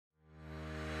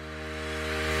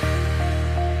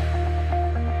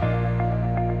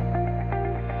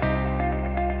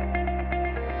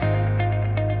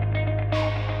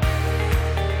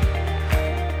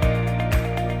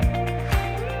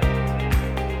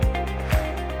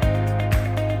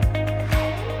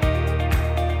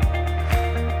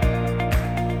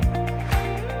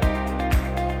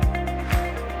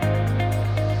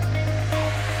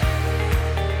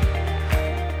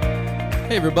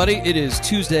Hey everybody, it is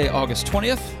Tuesday, August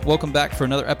 20th. Welcome back for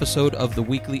another episode of the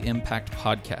Weekly Impact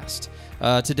Podcast.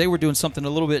 Today we're doing something a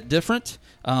little bit different.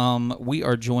 We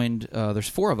are joined, there's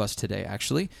four of us today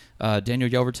actually. Daniel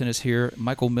Yelverton is here.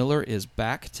 Michael Miller is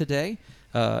back today.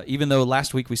 Even though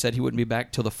last week we said he wouldn't be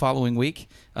back till the following week,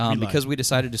 because we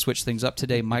decided to switch things up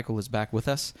today, Michael is back with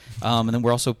us. And then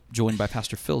we're also joined by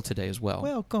Pastor Phil today as well.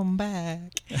 Welcome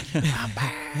back. I'm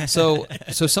back. So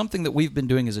something that we've been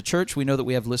doing as a church, we know that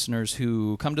we have listeners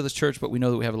who come to this church, but we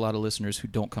know that we have a lot of listeners who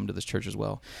don't come to this church as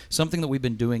well. Something that we've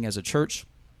been doing as a church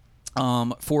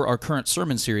for our current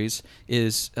sermon series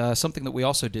is something that we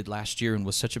also did last year and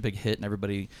was such a big hit, and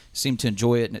everybody seemed to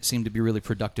enjoy it, and it seemed to be really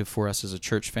productive for us as a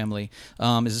church family,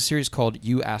 is a series called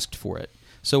You Asked For It.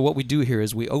 So what we do here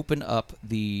is we open up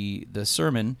the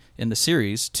sermon in the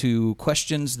series to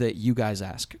questions that you guys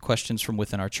ask, questions from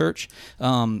within our church.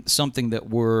 Something that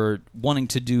we're wanting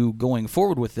to do going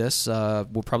forward with this,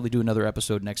 we'll probably do another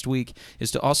episode next week,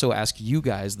 is to also ask you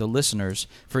guys, the listeners,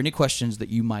 for any questions that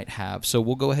you might have. So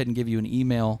we'll go ahead and give you an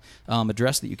email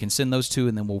address that you can send those to,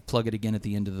 and then we'll plug it again at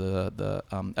the end of the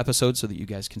episode so that you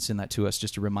guys can send that to us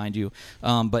just to remind you.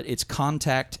 But it's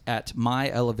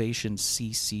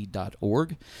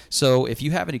contact@myelevationcc.org. So if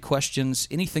you have any questions,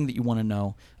 anything that you want to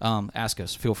know, ask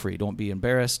us. Feel free. Don't be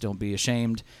embarrassed. Don't be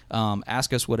ashamed.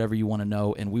 Ask us whatever you want to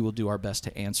know, and we will do our best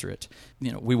to answer it.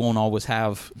 You know, we won't always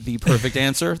have the perfect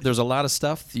answer. There's a lot of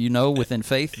stuff, within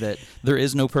faith that there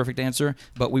is no perfect answer,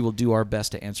 but we will do our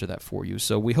best to answer that for you.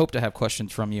 So we hope to have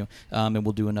questions from you, and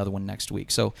we'll do another one next week.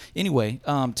 So anyway,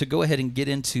 to go ahead and get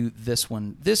into this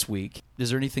one this week,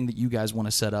 is there anything that you guys want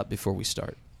to set up before we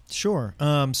start? Sure.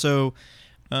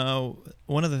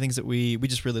 One of the things that we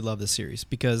just really love this series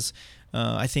because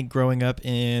I think growing up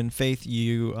in faith,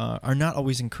 you are not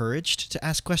always encouraged to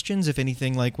ask questions. If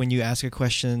anything, like when you ask a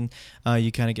question,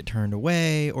 you kind of get turned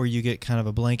away, or you get kind of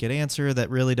a blanket answer that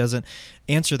really doesn't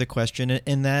answer the question.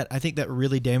 And that, I think that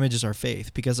really damages our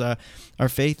faith, because our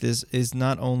faith is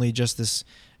not only just this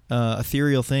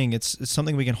ethereal thing. It's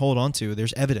something we can hold on to.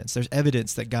 There's evidence. There's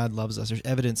evidence that God loves us. There's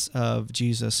evidence of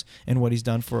Jesus and what he's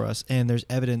done for us. And there's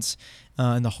evidence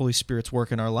in the Holy Spirit's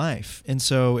work in our life. And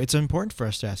so it's important for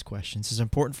us to ask questions. It's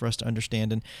important for us to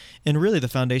understand. And really the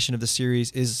foundation of the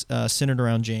series is centered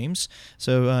around James.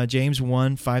 So James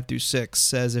 1:5-6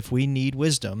 says, if we need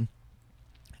wisdom,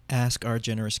 ask our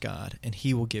generous God, and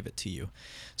he will give it to you.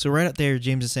 So right up there,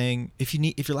 James is saying, if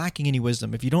you're lacking any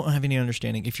wisdom, if you don't have any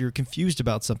understanding, if you're confused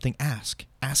about something, ask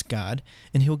God,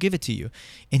 and he'll give it to you.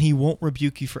 And he won't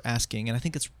rebuke you for asking. And I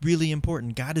think that's really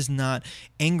important. God is not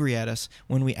angry at us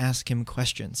when we ask him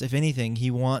questions. If anything,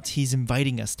 he's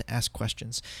inviting us to ask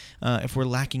questions. If we're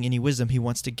lacking any wisdom, he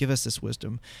wants to give us this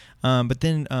wisdom. But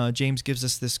then James gives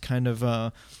us this kind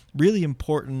of really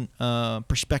important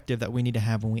perspective that we need to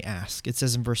have when we ask. It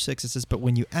says in verse 6, it says, but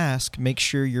when you ask, make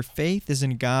sure your faith is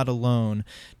in God alone.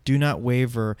 Do not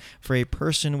waver, for a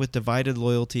person with divided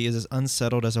loyalty is as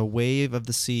unsettled as a wave of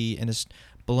the sea and is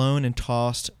blown and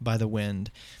tossed by the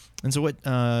wind. And so what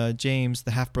James,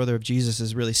 the half-brother of Jesus,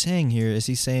 is really saying here is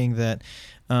he's saying that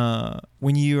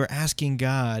when you are asking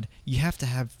God, you have to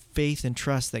have faith and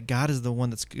trust that God is the one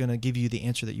that's going to give you the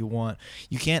answer that you want.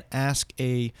 You can't ask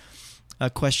a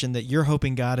question that you're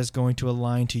hoping God is going to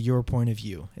align to your point of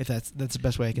view, if that's the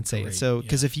best way I can say it. So,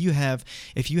 because if you have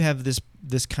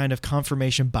this kind of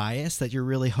confirmation bias that you're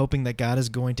really hoping that God is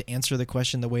going to answer the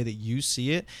question the way that you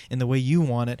see it and the way you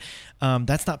want it,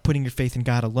 that's not putting your faith in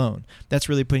God alone. That's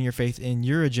really putting your faith in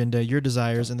your agenda, your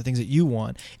desires, and the things that you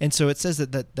want. And so it says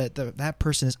that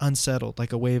person is unsettled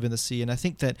like a wave in the sea. And I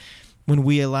think that when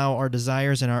we allow our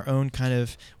desires and our own kind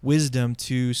of wisdom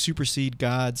to supersede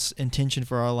God's intention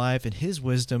for our life and his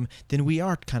wisdom, then we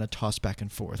are kind of tossed back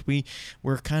and forth.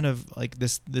 We're kind of like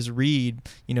this reed,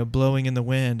 blowing in the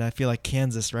wind. I feel like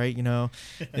Kansas, right? We're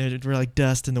like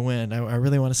dust in the wind. I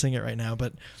really want to sing it right now,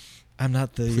 but I'm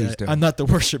not the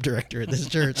worship director at this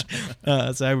church,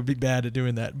 so I would be bad at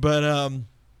doing that.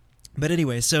 But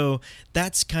anyway, so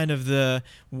that's kind of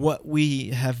what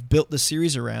we have built the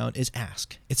series around is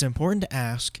ask. It's important to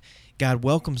ask. God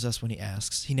welcomes us when he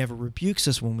asks. He never rebukes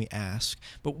us when we ask.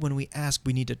 But when we ask,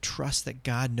 we need to trust that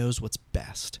God knows what's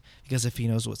best. Because if he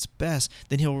knows what's best,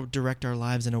 then he'll direct our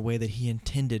lives in a way that he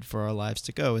intended for our lives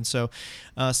to go. And so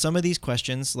some of these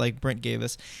questions, like Brent gave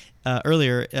us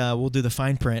earlier, we'll do the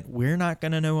fine print. We're not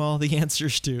going to know all the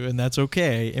answers to, and that's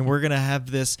okay. And we're going to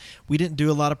have this. We didn't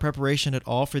do a lot of preparation at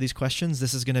all for these questions.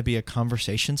 This is going to be a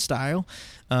conversation style.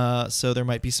 So there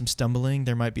might be some stumbling.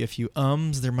 There might be a few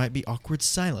ums. There might be awkward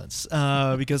silence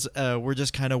because we're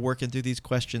just kind of working through these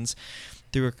questions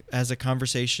as a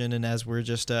conversation and as we're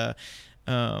just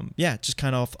just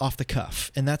kind of off the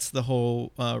cuff. And that's the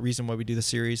whole reason why we do the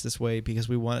series this way, because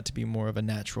we want it to be more of a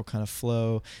natural kind of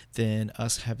flow than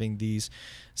us having these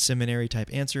seminary type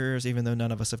answers, even though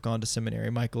none of us have gone to seminary.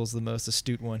 Michael's the most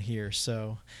astute one here.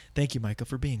 So thank you, Michael,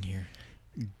 for being here.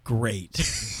 Great.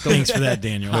 Thanks for that,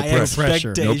 Daniel. High No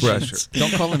pressure. No expectations. pressure.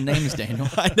 Don't call him names, Daniel.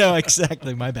 I know,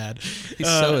 exactly. My bad. He's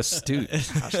so astute.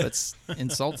 Gosh, that's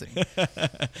insulting.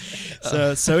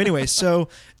 So anyway,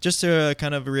 just to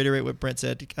kind of reiterate what Brent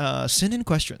said, send in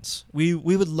questions. We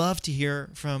would love to hear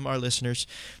from our listeners,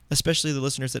 especially the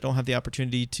listeners that don't have the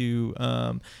opportunity to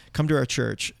come to our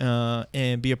church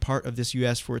and be a part of this You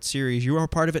Asked For It series. You are a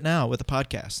part of it now with the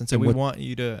podcast, and so we want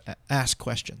you to ask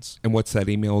questions. And what's that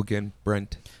email again, Brent?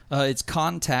 It's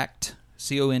contact,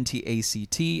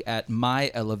 CONTACT, at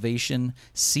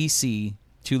myelevationcc,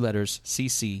 2 letters,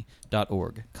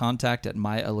 cc.org. Contact at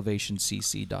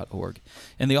myelevationcc.org.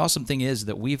 And the awesome thing is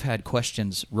that we've had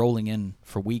questions rolling in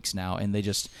for weeks now, and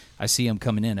I see them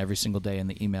coming in every single day in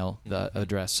the email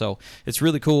address. So it's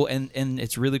really cool, and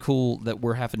it's really cool that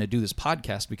we're having to do this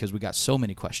podcast because we got so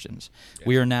many questions. Yeah.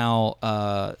 We are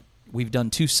now... We've done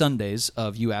 2 Sundays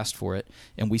of You Asked For It,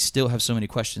 and we still have so many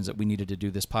questions that we needed to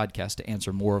do this podcast to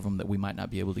answer more of them that we might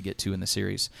not be able to get to in the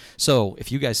series. So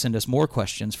if you guys send us more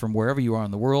questions from wherever you are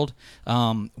in the world,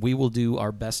 we will do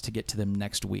our best to get to them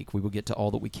next week. We will get to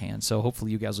all that we can. So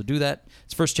hopefully you guys will do that.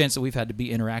 It's the first chance that we've had to be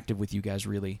interactive with you guys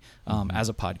really as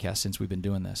a podcast since we've been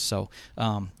doing this. So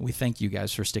we thank you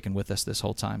guys for sticking with us this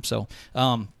whole time. So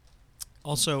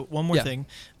also, one more thing.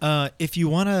 If you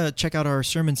want to check out our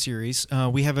sermon series,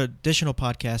 we have an additional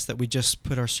podcast that we just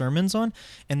put our sermons on,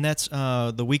 and that's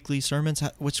the weekly sermons.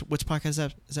 Which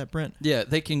podcast is that, Brent? Yeah,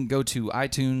 they can go to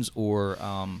iTunes or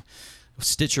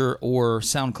Stitcher or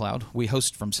SoundCloud. We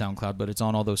host from SoundCloud, but it's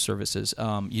on all those services.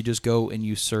 You just go and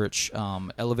you search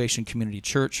Elevation Community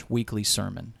Church Weekly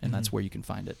Sermon, and that's where you can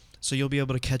find it. So you'll be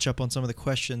able to catch up on some of the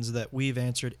questions that we've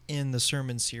answered in the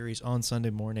sermon series on Sunday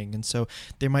morning. And so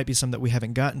there might be some that we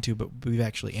haven't gotten to, but we've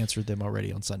actually answered them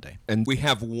already on Sunday. And we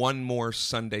have one more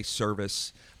Sunday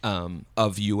service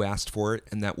of You Asked For It,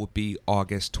 and that will be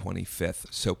August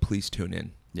 25th. So please tune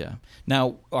in. Yeah.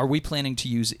 Now, are we planning to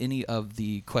use any of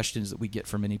the questions that we get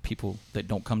from any people that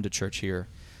don't come to church here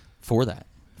for that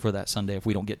Sunday if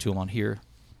we don't get to them on here?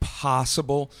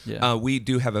 Possible. Yeah. We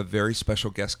do have a very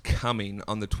special guest coming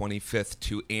on the 25th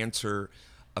to answer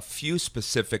a few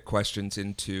specific questions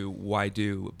into why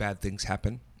do bad things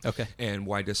happen. Okay. And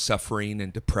why does suffering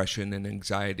and depression and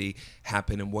anxiety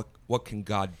happen, and what can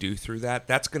God do through that?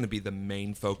 That's going to be the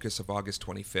main focus of August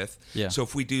 25th. Yeah. So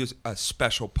if we do a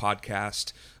special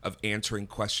podcast of answering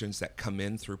questions that come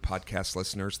in through podcast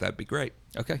listeners, that'd be great.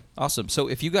 Okay, awesome. So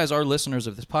if you guys are listeners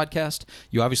of this podcast,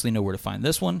 you obviously know where to find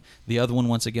this one. The other one,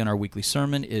 once again, our weekly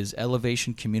sermon is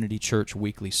Elevation Community Church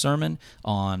Weekly Sermon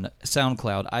on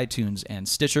SoundCloud, iTunes, and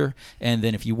Stitcher. And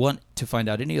then if you want to find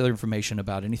out any other information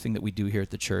about anything that we do here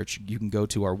at the church, you can go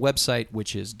to our website,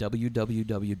 which is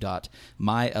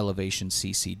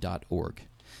www.myelevationcc.org.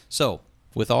 So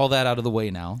with all that out of the way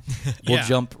now, we'll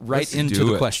jump right into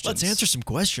the questions. Let's answer some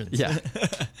questions. Yeah.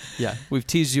 Yeah, we've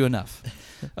teased you enough.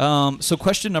 So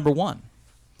question number 1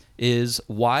 is,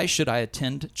 why should I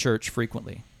attend church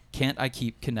frequently? Can't I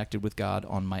keep connected with God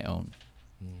on my own?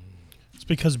 It's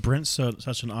because Brent's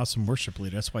such an awesome worship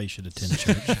leader. That's why you should attend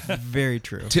church. Very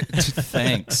true.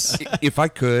 Thanks. If I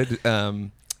could,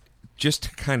 just to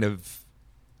kind of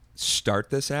start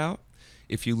this out,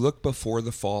 if you look before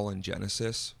the fall in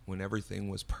Genesis, when everything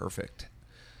was perfect,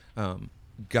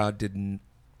 God did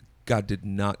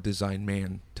not design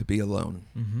man to be alone.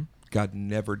 Mm-hmm. God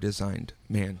never designed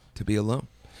man to be alone.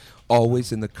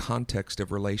 Always in the context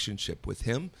of relationship with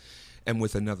him and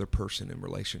with another person in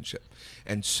relationship.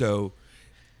 And so,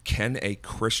 can a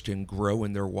Christian grow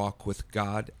in their walk with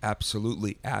God?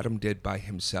 Absolutely. Adam did by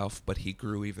himself, but he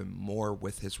grew even more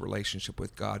with his relationship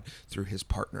with God through his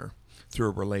partner, through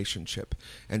a relationship.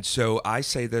 And so I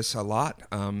say this a lot,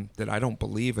 that I don't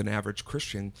believe an average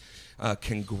Christian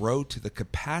can grow to the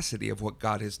capacity of what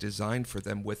God has designed for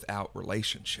them without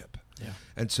relationship. Yeah.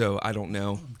 And so I don't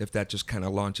know if that just kind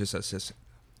of launches us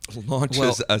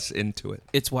into it.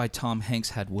 It's why Tom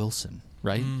Hanks had Wilson,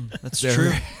 right? That's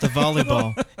true. The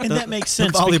volleyball. And that makes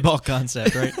sense. The volleyball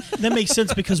concept, right? That makes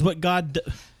sense because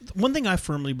one thing I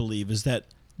firmly believe is that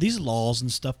these laws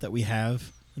and stuff that we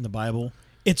have in the Bible,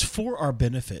 it's for our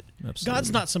benefit. Absolutely.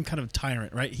 God's not some kind of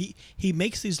tyrant, right? He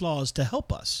makes these laws to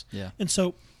help us. Yeah. And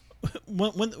so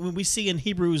when we see in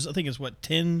Hebrews, I think it's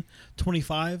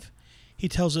 10:25, he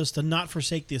tells us to not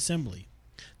forsake the assembly.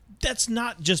 That's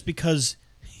not just because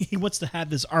he wants to have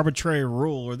this arbitrary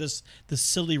rule or this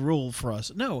silly rule for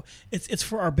us. No, it's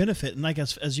for our benefit, and I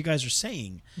guess as you guys are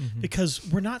saying, because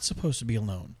we're not supposed to be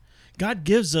alone. God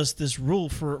gives us this rule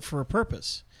for a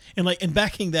purpose, and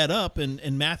backing that up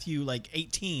in Matthew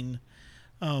 18,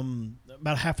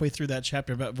 about halfway through that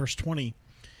chapter, about verse 20.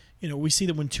 We see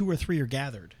that when 2 or 3 are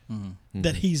gathered,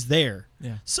 that He's there.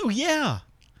 Yeah. So yeah.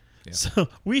 So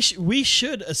we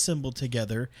should assemble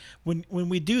together. When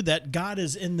we do that, God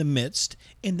is in the midst,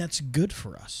 and that's good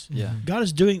for us. Yeah.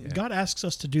 God asks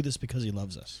us to do this because He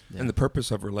loves us. And the purpose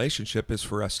of relationship is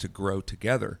for us to grow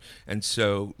together. And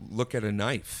so, look at a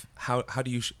knife. How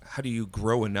do you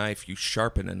grow a knife? You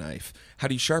sharpen a knife. How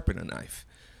do you sharpen a knife?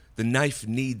 The knife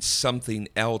needs something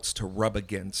else to rub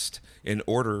against in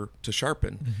order to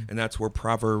sharpen. And that's where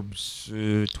Proverbs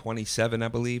 27, I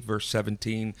believe, verse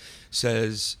 17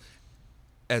 says,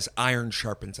 as iron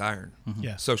sharpens iron,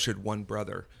 Yeah. so should one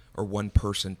brother or one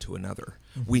person to another.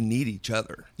 We need each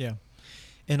other. Yeah.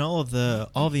 And all the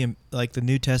the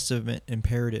New Testament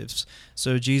imperatives.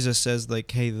 So Jesus says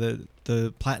hey,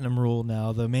 the platinum rule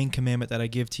now, the main commandment that I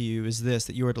give to you is this,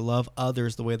 that you are to love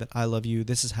others the way that I love you.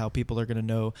 This is how people are going to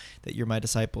know that you're my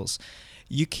disciples.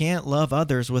 You can't love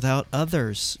others without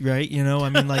others, right?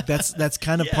 That's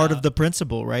kind of part of the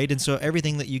principle, right? And so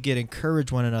everything that you get,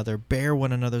 encourage one another, bear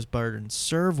one another's burdens,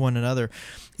 serve one another,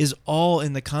 is all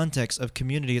in the context of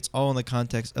community. It's all in the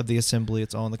context of the assembly.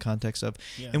 It's all in the context of,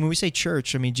 and when we say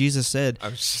church, Jesus said, I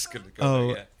was just going to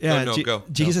go there. Go.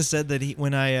 Jesus said that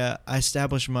when I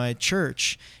established my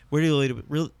church, what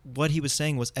he was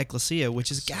saying was ecclesia, which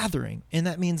is gathering, and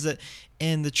that means that,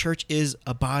 and the church is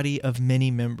a body of many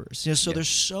members. There's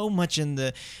so much in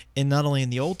not only in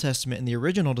the Old Testament and the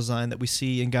original design that we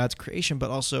see in God's creation, but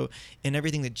also in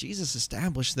everything that Jesus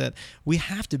established, that we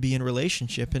have to be in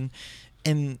relationship.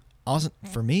 And also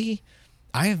for me,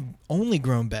 I have only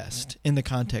grown best in the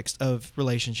context of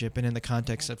relationship and in the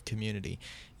context of community,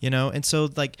 and so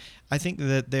I think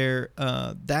that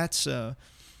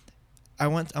I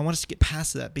want us to get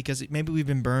past that, because maybe we've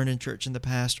been burned in church in the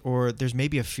past, or there's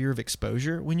maybe a fear of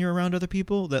exposure when you're around other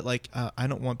people, that I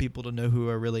don't want people to know who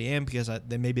I really am, because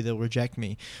then maybe they'll reject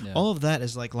me. Yeah. All of that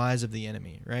is lies of the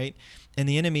enemy, right? And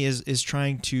the enemy is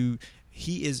trying to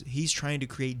he's trying to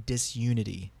create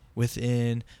disunity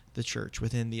within the church,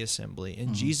 within the assembly.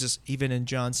 And Jesus, even in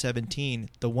John 17,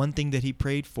 the one thing that he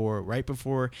prayed for right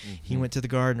before he went to the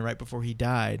garden, right before he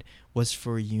died, was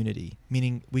for unity,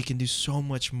 meaning we can do so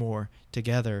much more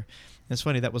together. And it's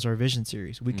funny, that was our vision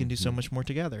series. We can do so much more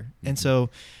together. And so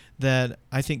that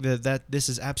I think that this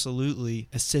is absolutely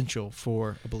essential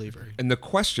for a believer. And the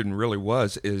question really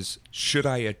is, should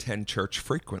I attend church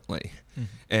frequently?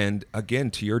 And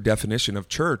again, to your definition of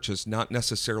church is not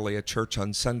necessarily a church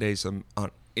on Sundays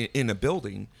in a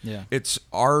building. Yeah. It's,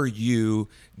 are you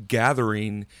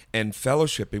gathering and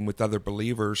fellowshipping with other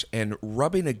believers and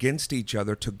rubbing against each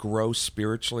other to grow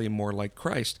spiritually more like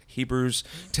Christ? Hebrews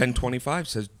 10:25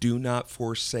 says, do not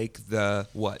forsake the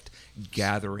what?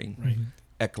 Gathering. Right.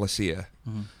 Ecclesia,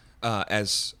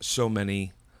 as so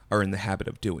many are in the habit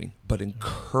of doing, but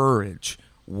encourage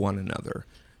one another.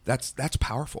 That's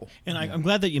powerful. And I'm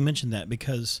glad that you mentioned that,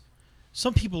 because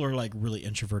some people are really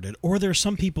introverted, or there's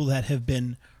some people that have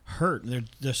been hurt.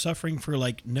 They're suffering for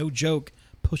no joke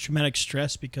post-traumatic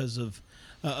stress because of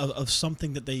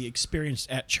something that they experienced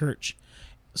at church.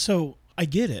 So I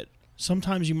get it.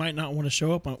 Sometimes you might not want to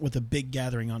show up with a big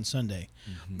gathering on Sunday.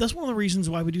 That's one of the reasons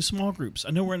why we do small groups. I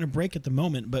know we're in a break at the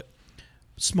moment, but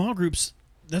small groups,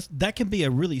 that can be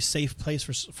a really safe place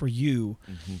for you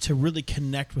to really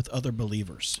connect with other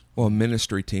believers. Well,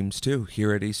 ministry teams too,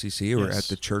 here at ECC or Yes. at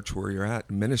the church where you're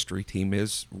at. Ministry team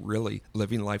is really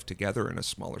living life together in a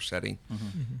smaller setting.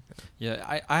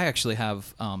 Yeah, I actually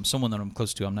have someone that I'm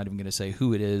close to. I'm not even going to say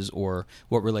who it is or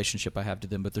what relationship I have to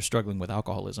them, but they're struggling with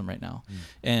alcoholism right now.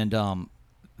 And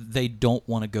they don't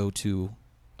want to go to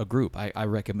a group. I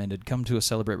recommended come to a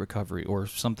Celebrate Recovery or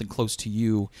something close to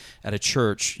you at a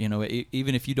church.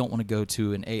 Even if you don't want to go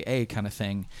to an AA kind of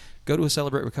thing, go to a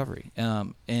Celebrate Recovery.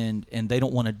 And they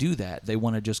don't want to do that. They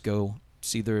want to just go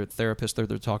see their therapist that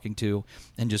they're talking to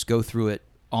and just go through it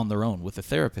on their own with a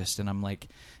therapist. And I'm like,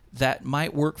 that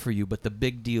might work for you, but the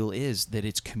big deal is that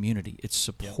it's community, it's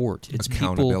support, it's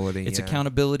accountability, people, it's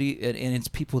accountability, and it's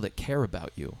people that care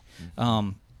about you.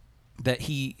 That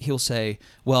he'll say,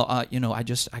 well, I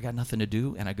got nothing to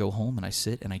do, and I go home and I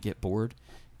sit and I get bored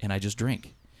and I just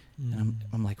drink. And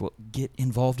I'm like, well, get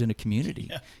involved in a community.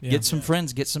 Get some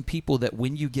friends, get some people that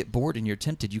when you get bored and you're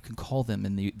tempted, you can call them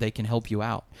and they can help you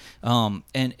out.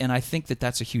 And I think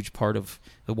that's a huge part of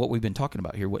what we've been talking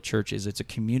about here, what church is. It's a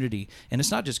community, and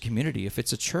it's not just community. If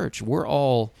it's a church, we're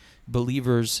all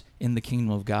believers in the kingdom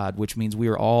of God, which means we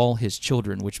are all his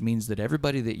children, which means that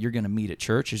everybody that you're going to meet at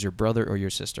church is your brother or your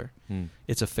sister.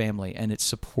 It's a family, and it's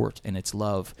support, and it's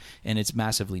love, and it's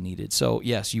massively needed. So,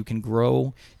 yes, you can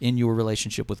grow in your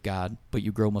relationship with God, but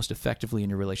you grow most effectively in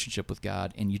your relationship with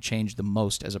God, and you change the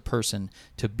most as a person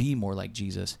to be more like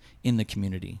Jesus in the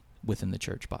community within the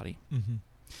church body. Mm-hmm.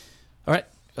 All right.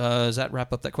 Does that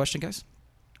wrap up that question, guys?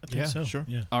 I think so. Sure.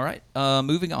 Yeah. All right.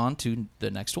 Moving on to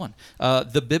the next one.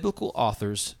 The biblical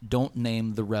authors don't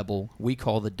name the rebel we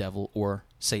call the devil or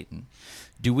Satan.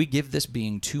 Do we give this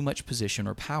being too much position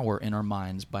or power in our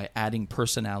minds by adding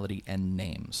personality and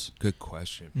names? Good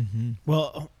question. Mm-hmm.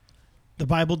 Well, the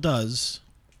Bible does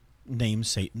name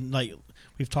Satan. Like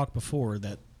we've talked before,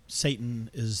 that Satan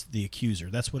is the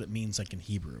accuser. That's what it means, like in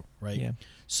Hebrew, right? Yeah.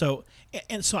 So,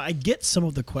 and so I get some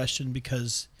of the question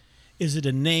because is it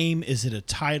a name? Is it a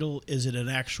title? Is it an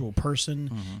actual person?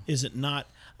 Is it not?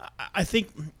 I think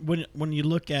when you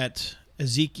look at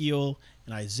Ezekiel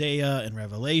and Isaiah and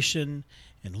Revelation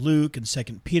and Luke and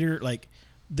 2 Peter, like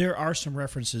there are some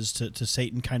references to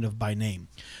Satan kind of by name.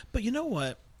 But you know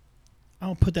what?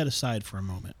 I'll put that aside for a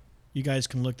moment. You guys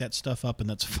can look that stuff up and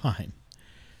that's fine.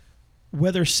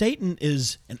 Whether Satan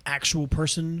is an actual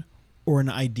person or an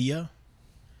idea,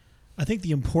 I think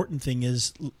the important thing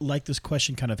is, like this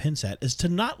question kind of hints at, is to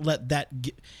not let that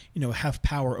have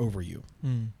power over you.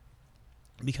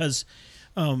 Because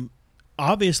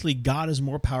obviously God is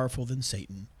more powerful than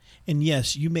Satan. And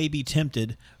yes, you may be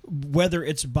tempted, whether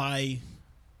it's by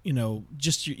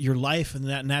just your life and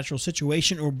that natural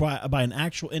situation or by an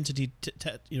actual entity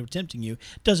tempting you.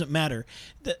 Doesn't matter.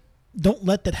 Don't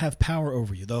let that have power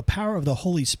over you. The power of the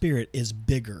Holy Spirit is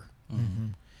bigger.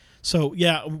 So,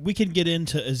 yeah, we can get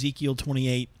into Ezekiel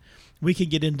 28. We can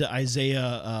get into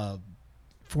Isaiah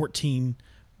 14.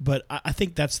 But I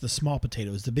think that's the small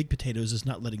potatoes. The big potatoes is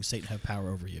not letting Satan have power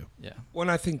over you. Yeah.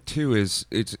 One I think, too, is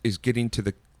getting to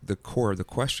the core of the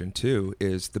question, too,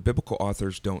 is the biblical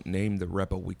authors don't name the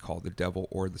rebel we call the devil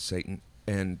or the Satan,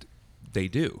 and they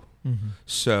do.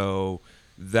 So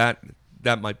that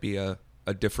might be a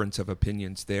difference of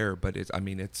opinions there, but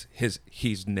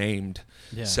he's named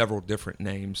several different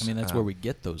names. I mean, that's where we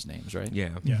get those names, right?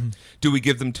 Yeah. Yeah. Do we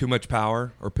give them too much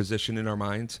power or position in our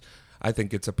minds? I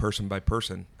think it's a person by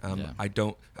person. I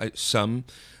know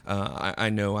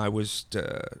I was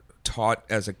taught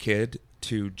as a kid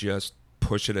to just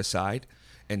push it aside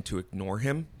and to ignore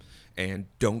him and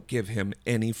don't give him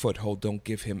any foothold. Don't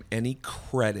give him any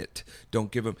credit.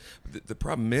 Don't give him. The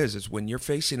problem is when you're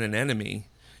facing an enemy,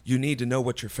 you need to know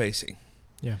what you're facing.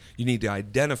 Yeah. You need to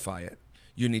identify it.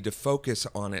 You need to focus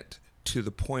on it to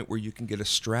the point where you can get a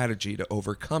strategy to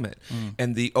overcome it.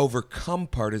 And the overcome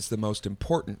part is the most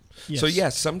important. Yes. So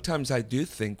yes, sometimes I do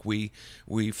think we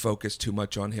focus too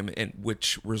much on him, and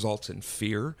which results in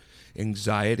fear,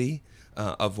 anxiety,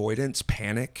 avoidance,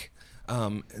 panic.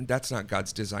 And that's not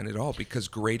God's design at all, because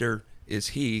greater is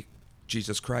he,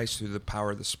 Jesus Christ, through the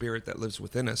power of the Spirit that lives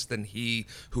within us, than he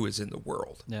who is in the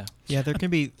world. Yeah. Yeah, there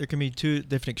can be two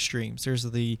different extremes. There's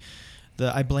the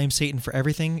I blame Satan for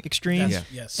everything extreme. That's-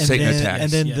 Yes. And Satan then, attacks.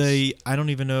 And then Yes. the I don't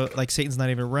even know, like Satan's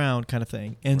not even around kind of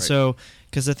thing. And Right. so,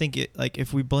 because I think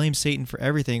if we blame Satan for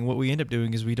everything, what we end up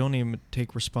doing is we don't even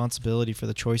take responsibility for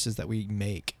the choices that we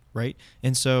make, right?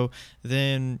 And so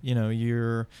then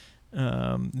the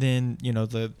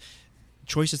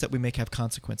choices that we make have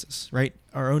consequences, right?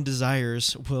 Our own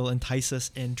desires will entice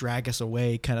us and drag us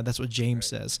away. Kind of, that's what James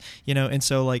says, And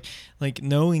so, like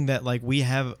knowing that, like we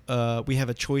have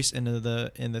a choice in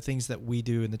the things that we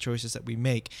do and the choices that we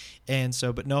make, and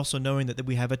so, but also knowing that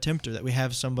we have a tempter, that we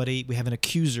have an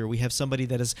accuser, we have somebody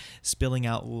that is spilling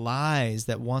out lies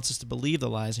that wants us to believe the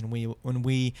lies, and when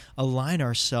we align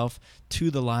ourselves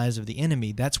to the lies of the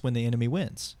enemy, that's when the enemy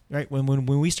wins, right? When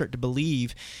we start to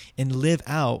believe and live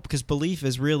out, because belief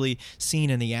is really seen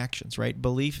in the actions, right?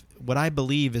 What I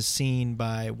believe is seen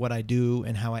by what I do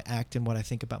and how I act and what I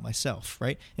think about myself,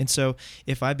 right? And so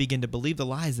if I begin to believe the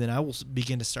lies, then I will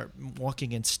begin to start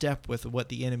walking in step with what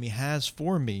the enemy has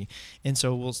for me. And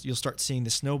so you'll start seeing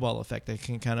the snowball effect that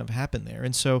can kind of happen there.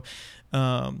 And so,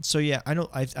 yeah,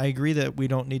 I agree that we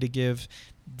don't need to give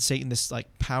Satan this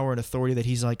like power and authority that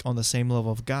he's like on the same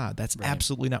level of God. That's Right.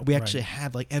 absolutely not. We actually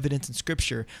have like evidence in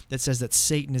Scripture that says that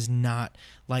Satan is not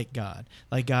like God.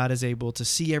 Like God is able to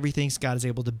see everything. God is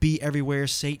able to be everywhere.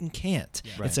 Satan can't.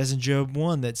 Yeah. Right. It says in Job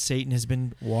 1 that Satan has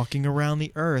been walking around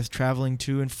the earth, traveling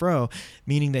to and fro,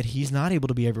 meaning that he's not able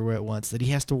to be everywhere at once, that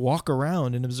he has to walk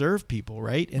around and observe people,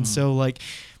 right? And so like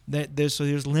there's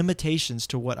limitations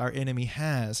to what our enemy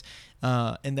has.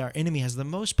 And our enemy has the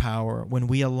most power when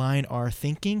we align our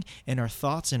thinking and our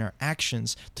thoughts and our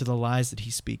actions to the lies that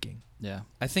he's speaking. Yeah.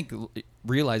 I think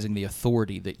realizing the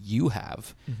authority that you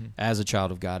have as a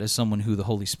child of God, as someone who the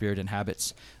Holy Spirit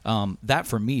inhabits, that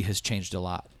for me has changed a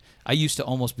lot. I used to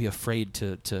almost be afraid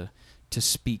to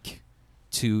speak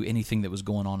to anything that was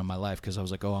going on in my life because I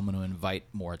was like, oh, I'm going to invite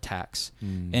more attacks.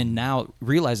 And now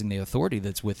realizing the authority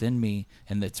that's within me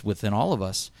and that's within all of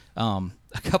us,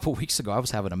 a couple weeks ago, I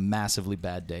was having a massively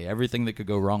bad day. Everything that could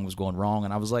go wrong was going wrong.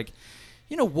 And I was like,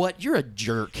 you know what? You're a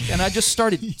jerk. And I just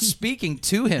started speaking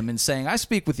to him and saying, I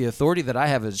speak with the authority that I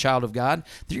have as a child of God,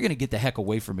 that you're going to get the heck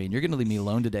away from me and you're going to leave me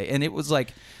alone today. And it was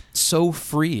like so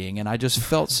freeing. And I just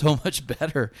felt so much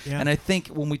better. Yeah. And I think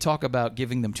when we talk about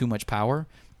giving them too much power,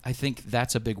 I think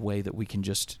that's a big way that we can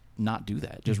just not do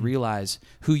that. Just realize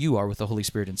who you are with the Holy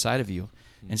Spirit inside of you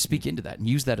and speak into that and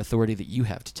use that authority that you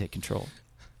have to take control.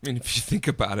 I mean, if you think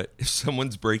about it, if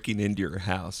someone's breaking into your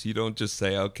house, you don't just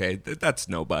say, "Okay, that's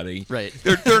nobody." Right.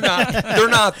 They're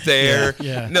not there.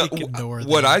 Yeah. No. Ignore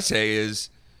What them. I say is,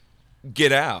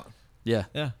 get out. Yeah.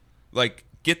 Yeah. Like,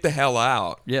 get the hell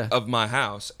out Yeah. of my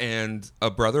house. And a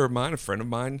brother of mine, a friend of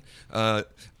mine,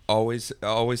 always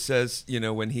says,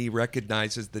 when he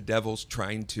recognizes the devil's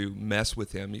trying to mess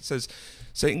with him, he says,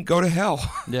 "Satan, go to hell."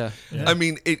 Yeah. I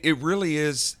mean, it really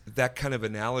is that kind of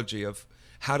analogy of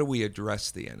how do we address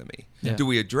the enemy? Yeah. Do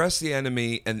we address the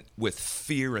enemy and with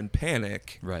fear and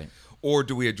panic, Right. or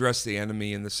do we address the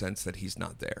enemy in the sense that he's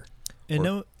not there?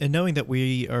 And knowing that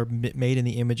we are made in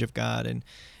the image of God, and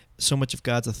so much of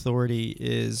God's authority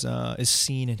is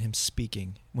seen in Him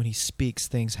speaking. When He speaks,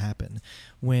 things happen.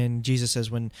 When Jesus says,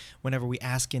 whenever we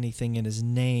ask anything in His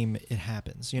name, it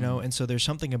happens. And so there's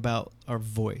something about our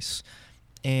voice,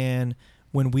 and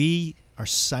when we are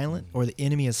silent, or the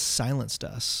enemy has silenced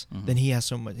us, then he has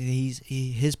so much.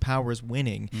 His power is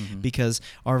winning because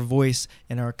our voice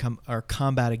and our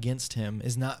combat against him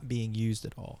is not being used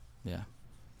at all. Yeah.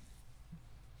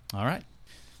 All right.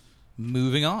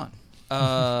 Moving on.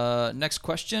 Next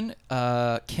question.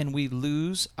 Can we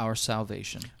lose our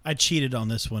salvation? I cheated on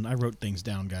this one. I wrote things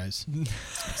down, guys.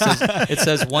 It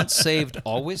says once saved,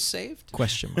 always saved?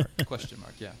 Question mark. Question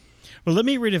mark, yeah. Well, let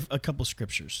me read a couple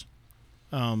scriptures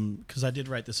because I did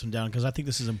write this one down because I think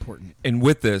this is important. And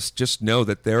with this, just know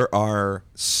that there are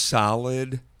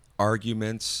solid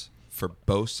arguments for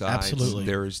both sides. Absolutely.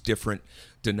 There is different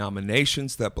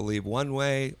denominations that believe one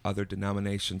way, other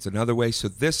denominations another way. So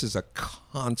this is a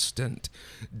constant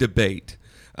debate.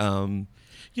 You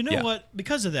know Yeah. what?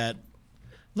 Because of that,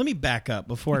 let me back up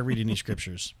before I read any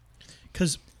scriptures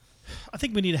because I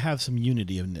think we need to have some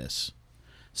unity in this.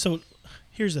 So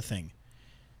here's the thing.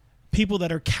 People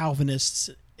that are Calvinists,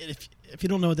 if you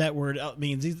don't know what that word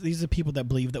means, these are people that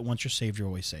believe that once you're saved, you're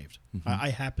always saved. I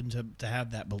happen to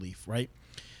have that belief, right?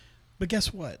 But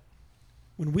guess what?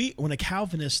 When a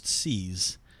Calvinist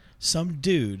sees some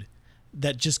dude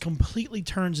that just completely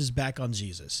turns his back on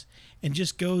Jesus and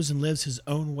just goes and lives his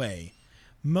own way,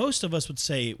 most of us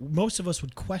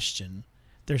would question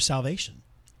their salvation.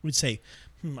 We'd say,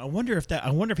 I wonder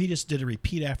if he just did a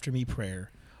repeat after me prayer,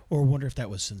 or wonder if that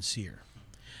was sincere.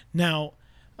 Now,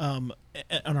 an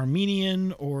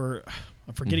Armenian, or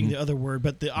I'm forgetting the other word,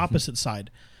 but the opposite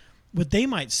side, what they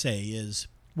might say is,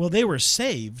 well, they were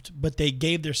saved, but they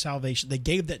gave their salvation, they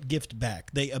gave that gift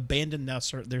back. They abandoned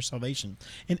their salvation.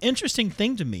 An interesting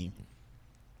thing to me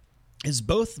is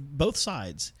both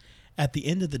sides, at the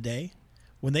end of the day,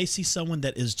 when they see someone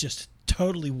that is just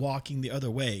totally walking the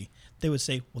other way, they would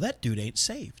say, well, that dude ain't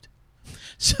saved.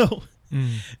 So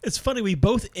it's funny, we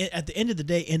both, at the end of the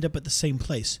day, end up at the same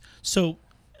place. So,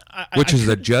 Which is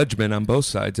a judgment on both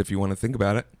sides, if you want to think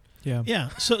about it. Yeah. Yeah.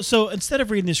 So instead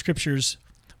of reading the scriptures,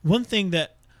 one thing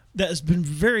that has been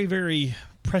very, very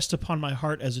pressed upon my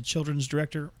heart as a children's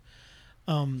director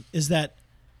is that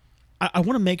I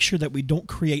want to make sure that we don't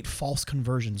create false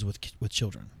conversions with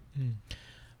children.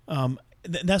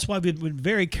 That's why we've been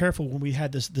very careful when we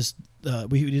had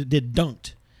we did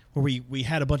Dunked, where we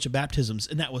had a bunch of baptisms,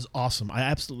 and that was awesome. I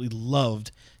absolutely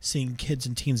loved seeing kids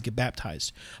and teens get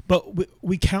baptized. But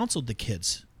we counseled the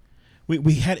kids.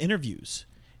 We had interviews,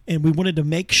 and we wanted to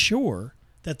make sure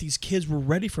that these kids were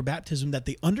ready for baptism, that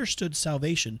they understood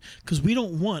salvation, because we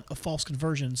don't want a false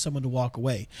conversion and someone to walk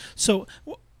away. So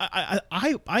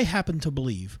I happen to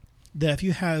believe that if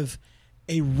you have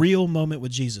a real moment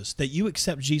with Jesus, that you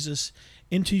accept Jesus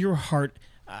into your heart,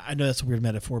 I know that's a weird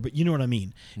metaphor, but you know what I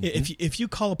mean. If you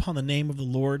call upon the name of the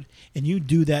Lord and you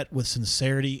do that with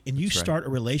sincerity and you start a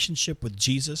relationship with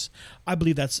Jesus, I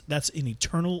believe that's an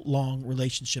eternal long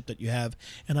relationship that you have,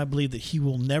 and I believe that He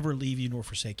will never leave you nor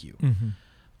forsake you.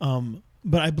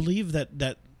 But I believe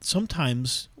that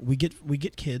sometimes we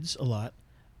get kids a lot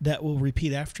that will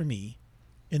repeat after me,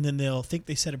 and then they'll think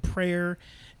they said a prayer,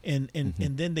 and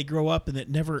then they grow up and they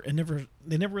never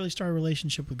really start a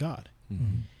relationship with God,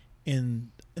 and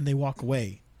they walk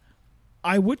away.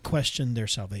 I would question their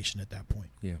salvation at that point.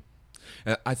 Yeah.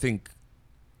 I think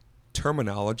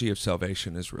terminology of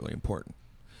salvation is really important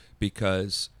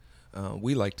because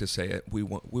we like to say it. We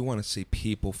want to see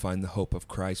people find the hope of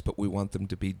Christ, but we want them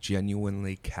to be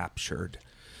genuinely captured.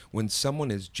 When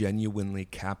someone is genuinely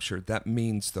captured, that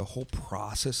means the whole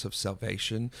process of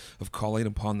salvation, of calling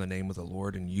upon the name of the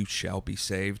Lord and you shall be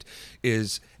saved,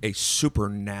 is a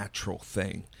supernatural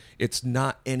thing. It's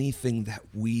not anything that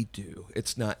we do.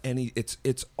 It's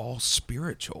all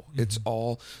spiritual. Mm-hmm. It's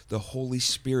all the Holy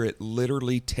Spirit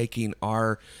literally taking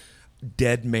our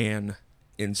dead man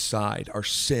inside, our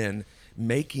sin,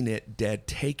 making it dead,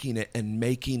 taking it and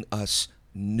making us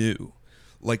new.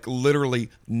 Like literally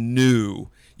new.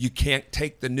 You can't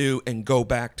take the new and go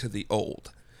back to the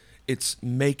old. It's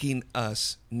making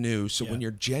us new. So when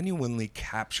you're genuinely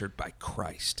captured by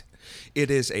Christ, it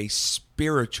is a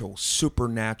spiritual,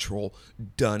 supernatural,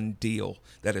 done deal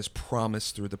that is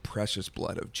promised through the precious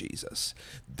blood of Jesus.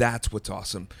 That's what's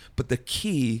awesome. But the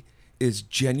key is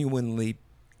genuinely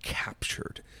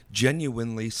captured,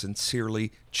 genuinely,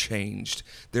 sincerely changed.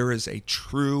 There is a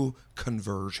true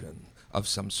conversion of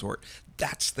some sort.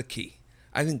 That's the key.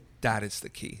 I think that is the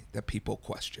key that people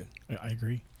question. I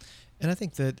agree. And I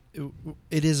think that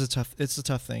it's a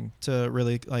tough thing to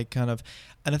really and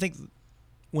I think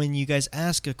when you guys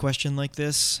ask a question like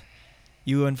this,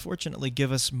 you unfortunately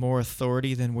give us more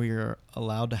authority than we are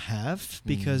allowed to have,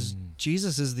 because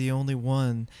Jesus is the only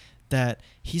one that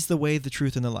he's the way, the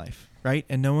truth, and the life, right?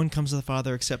 And no one comes to the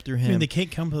Father except through him. I mean, they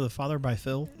can't come to the Father by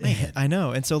Phil? Man. I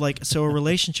know. And so a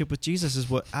relationship with Jesus is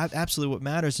absolutely what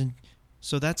matters. And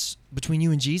so that's between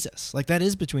you and Jesus. Like, that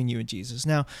is between you and Jesus.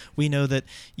 Now, we know that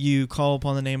you call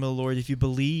upon the name of the Lord if you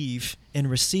believe and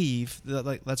receive.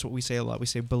 That's what we say a lot. We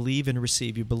say believe and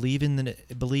receive. You believe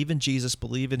in Jesus,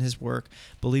 believe in his work,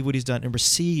 believe what he's done, and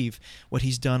receive what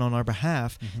he's done on our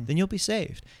behalf, then you'll be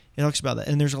saved. It talks about that.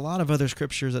 And there's a lot of other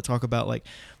scriptures that talk about like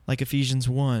Ephesians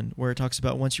 1, where it talks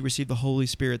about once you receive the Holy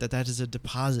Spirit, that is a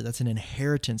deposit, that's an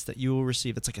inheritance that you will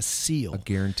receive. It's like a seal. A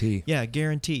guarantee. Yeah,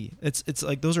 guarantee. It's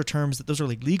like those are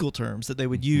like legal terms that they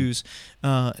would use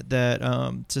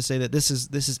to say that this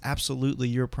is absolutely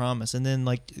your promise. And then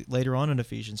like later on in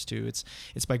Ephesians 2,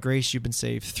 it's by grace you've been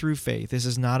saved through faith. This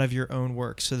is not of your own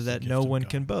work, so that no one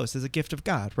can boast. It's a gift of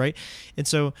God, right? And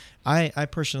so I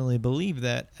personally believe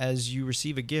that as you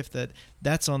receive a gift,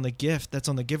 that's on the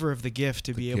giver of the gift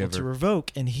to be able to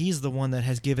revoke, and he's the one that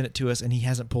has given it to us, and he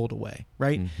hasn't pulled away,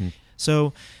 right?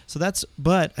 So that's,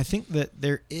 but I think that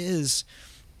there's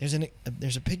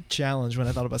a big challenge when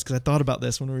I thought about this, because I thought about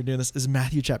this when we were doing this, is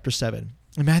Matthew chapter 7.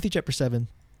 In Matthew chapter 7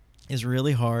 is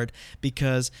really hard,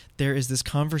 because there is this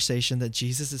conversation that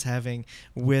Jesus is having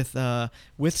with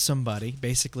somebody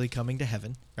basically coming to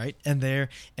heaven, right? And they're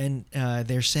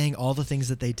saying all the things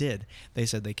that they did. They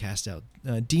said they cast out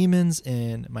demons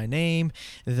in my name,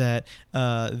 that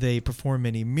they performed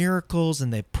many miracles,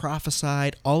 and they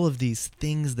prophesied, all of these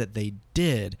things that they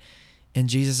did. And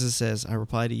Jesus says, I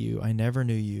reply to you, I never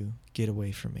knew you. Get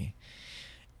away from me.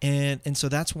 And so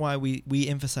that's why we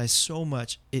emphasize so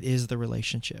much it is the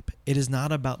relationship. It is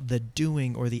not about the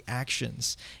doing or the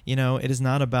actions. It is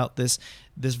not about this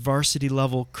varsity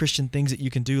level Christian things that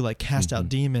you can do, like cast out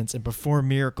demons and perform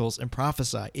miracles and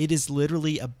prophesy. It is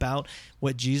literally about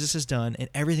what Jesus has done and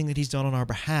everything that he's done on our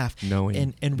behalf,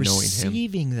 and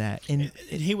receiving that. And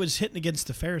he was hitting against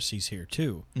the Pharisees here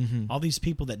too. All these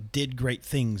people that did great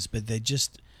things, but they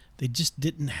just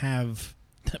didn't have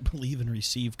that believe and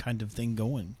receive kind of thing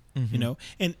going,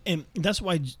 and that's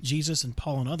why Jesus and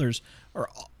Paul and others are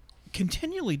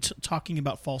continually talking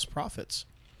about false prophets.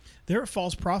 There are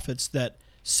false prophets that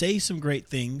say some great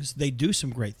things, they do some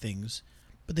great things,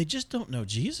 but they just don't know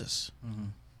Jesus.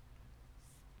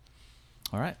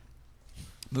 All right,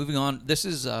 moving on. This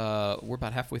is we're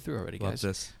about halfway through already, guys.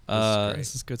 Love this.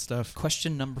 This is good stuff.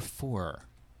 Question number 4.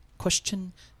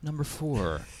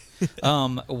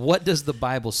 What does the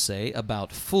Bible say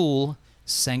about full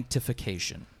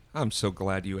sanctification? I'm so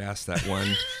glad you asked that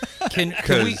one.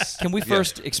 Can we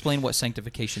first explain what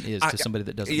sanctification is to somebody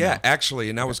that doesn't know? Yeah,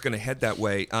 actually, and I was going to head that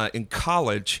way. In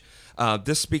college,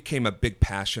 this became a big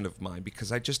passion of mine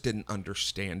because I just didn't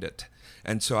understand it.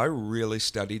 And so I really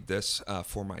studied this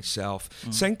for myself.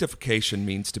 Sanctification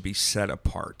means to be set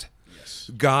apart. Yes.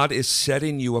 God is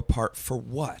setting you apart for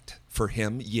what? For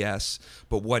him, yes.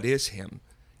 But what is him?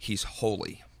 He's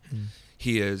holy.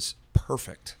 He is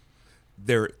perfect.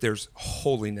 There's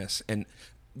holiness, and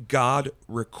God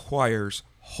requires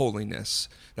holiness.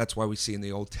 That's why we see in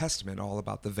the Old Testament all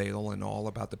about the veil and all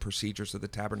about the procedures of the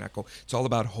tabernacle. It's all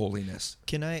about holiness.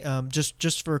 Can I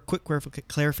just for a quick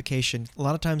clarification? A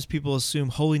lot of times people assume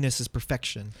holiness is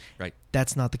perfection. Right.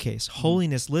 That's not the case.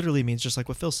 Holiness literally means, just like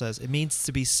what Phil says, it means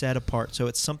to be set apart. So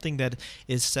it's something that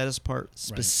is set apart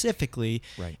specifically,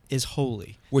 Right. is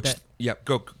holy. Which That-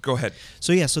 go ahead.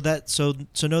 So yeah, so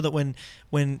know that when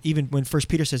 1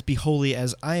 Peter says, "Be holy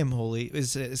as I am holy,"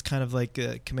 is kind of like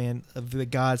a command of the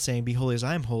God saying, "Be holy as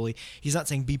I am holy." He's not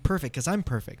saying be perfect because I'm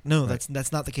perfect. No, Right.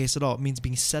 that's not the case at all. It means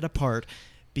being set apart.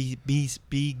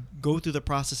 Go through the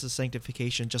process of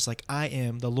sanctification just like I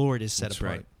am. The Lord is set That's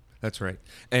apart. right. That's right.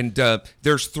 And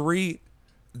there's three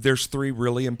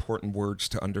really important words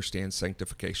to understand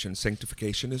sanctification.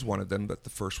 Sanctification is one of them, but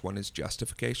the first one is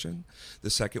justification.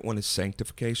 The second one is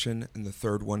sanctification, and the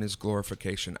third one is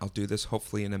glorification. I'll do this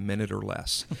hopefully in a minute or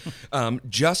less.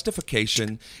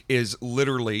 Justification is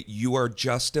literally you are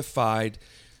justified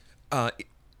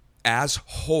as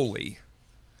holy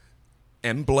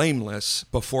and blameless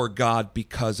before God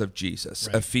because of Jesus.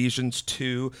 Right. Ephesians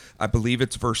 2, I believe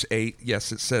it's verse 8.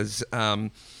 Yes, it says,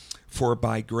 for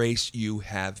by grace you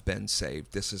have been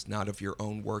saved. This is not of your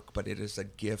own work, but it is a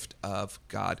gift of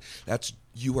God. That's,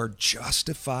 you are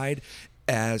justified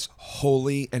as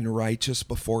holy and righteous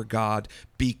before God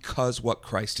because what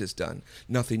Christ has done.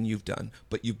 Nothing you've done,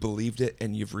 but you've believed it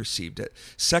and you've received it.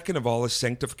 Second of all is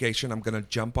sanctification. I'm going to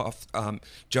jump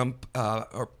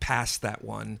past that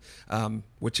one,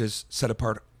 which is set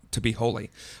apart to be holy.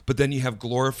 But then you have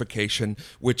glorification,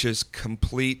 which is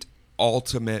complete,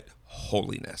 ultimate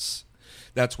holiness.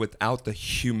 That's without the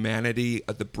humanity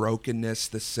of the brokenness,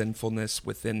 the sinfulness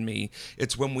within me.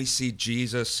 It's when we see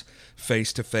Jesus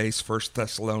face to face, 1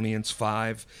 Thessalonians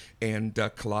 5 and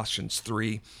Colossians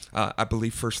 3. I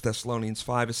believe 1 Thessalonians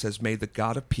 5, it says, may the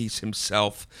God of peace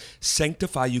himself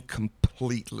sanctify you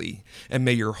completely, and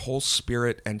may your whole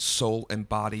spirit and soul and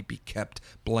body be kept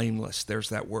blameless. There's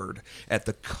that word. At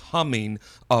the coming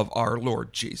of our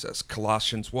Lord Jesus.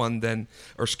 Colossians 3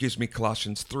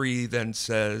 then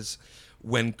says,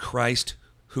 when Christ,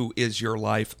 who is your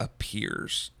life,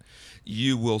 appears,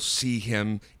 you will see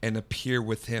him and appear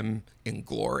with him in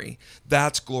glory.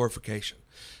 That's glorification.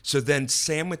 So then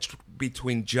sandwiched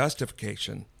between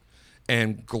justification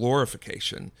and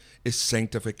glorification is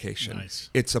sanctification. Nice.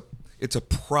 It's a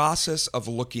process of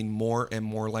looking more and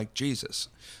more like Jesus.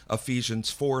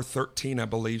 Ephesians 4:13, I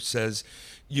believe, says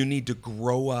you need to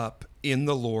grow up in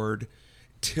the Lord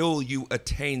till you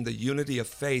attain the unity of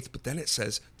faith, but then it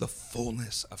says the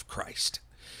fullness of Christ.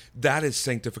 That is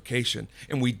sanctification.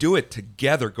 And we do it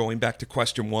together, going back to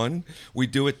question 1. We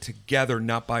do it together,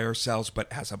 not by ourselves,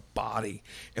 but as a body.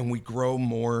 And we grow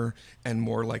more and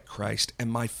more like Christ.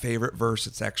 And my favorite verse,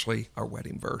 it's actually our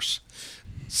wedding verse.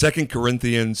 2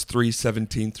 Corinthians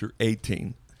 3:17 through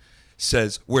 18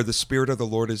 says, where the Spirit of the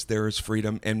Lord is, there is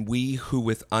freedom, and we who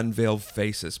with unveiled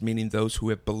faces, meaning those who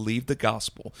have believed the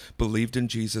gospel, believed in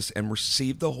Jesus, and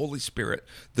received the Holy Spirit,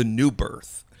 the new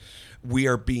birth, we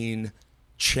are being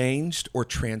changed or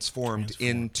transformed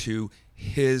into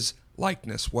his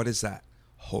likeness. What is that?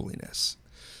 Holiness.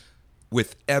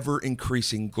 With ever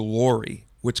increasing glory,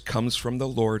 which comes from the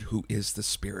Lord who is the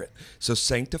Spirit. So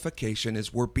sanctification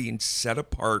is we're being set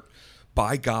apart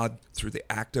by God through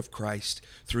the act of Christ,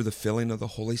 through the filling of the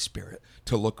Holy Spirit,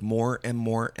 to look more and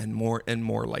more and more and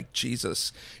more like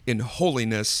Jesus in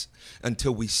holiness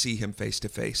until we see him face to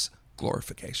face.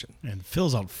 Glorification. And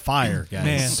Phil's on fire, guys.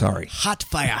 Man. Sorry. Hot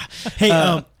fire. Hey,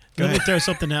 let me ahead. throw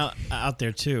something out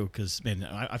there too, because man,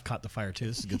 I've caught the fire too.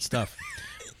 This is good stuff.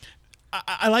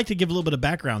 I like to give a little bit of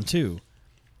background too.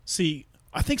 See,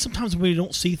 I think sometimes when we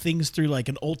don't see things through like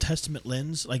an Old Testament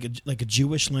lens, like a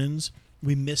Jewish lens,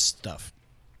 we miss stuff.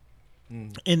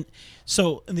 And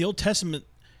so in the Old Testament,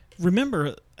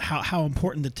 remember how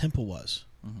important the temple was.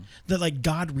 Mm-hmm. That like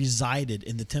God resided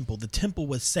in the temple. The temple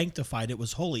was sanctified. It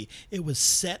was holy. It was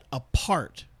set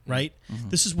apart, right? Mm-hmm.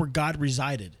 This is where God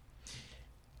resided.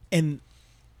 And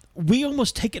we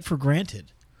almost take it for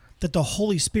granted that the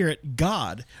Holy Spirit,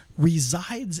 God,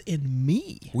 resides in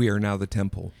me. We are now the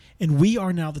temple. And we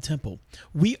are now the temple.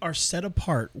 We are set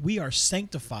apart. We are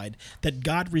sanctified, that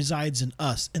God resides in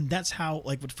us. And that's how,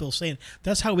 like what Phil's saying,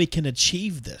 that's how we can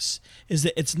achieve this, is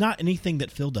that it's not anything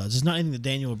that Phil does. It's not anything that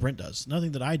Daniel or Brent does.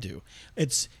 Nothing that I do.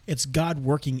 It's God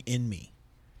working in me.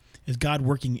 It's God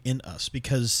working in us,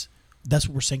 because that's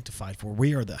what we're sanctified for.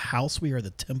 We are the house. We are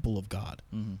the temple of God.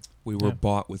 Mm-hmm. We were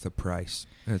bought with a price,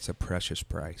 and it's a precious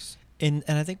price. And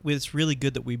I think it's really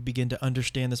good that we begin to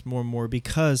understand this more and more,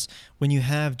 because when you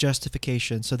have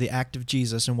justification, so the act of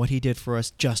Jesus and what he did for us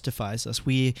justifies us.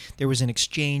 There was an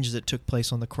exchange that took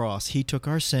place on the cross. He took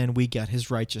our sin, we got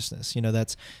his righteousness.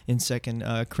 That's in 2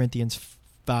 Corinthians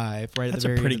 5, right? That's at the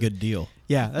very a pretty end of good deal.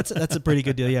 Yeah, that's a pretty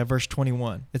good deal. Yeah, verse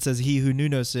 21. It says, he who knew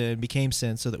no sin became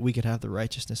sin so that we could have the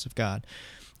righteousness of God.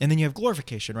 And then you have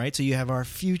glorification, right? So you have our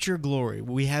future glory.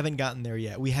 We haven't gotten there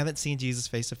yet. We haven't seen Jesus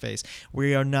face to face.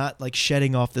 We are not like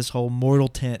shedding off this whole mortal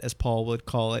tent, as Paul would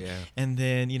call it, and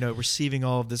then, receiving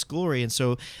all of this glory. And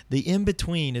so the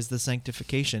in-between is the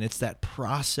sanctification. It's that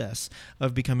process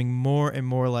of becoming more and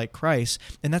more like Christ.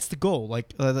 And that's the goal.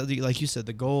 Like you said,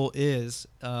 the goal is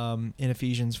in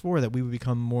Ephesians 4 that we would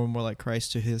become more and more like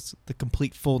Christ to the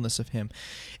complete fullness of him.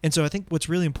 And so I think what's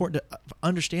really important to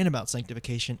understand about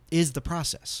sanctification is the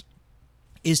process.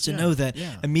 Is to know that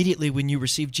immediately when you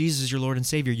receive Jesus as your Lord and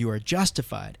Savior, you are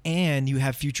justified and you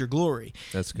have future glory.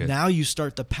 That's good. Now you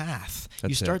start the path.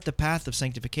 The path of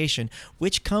sanctification,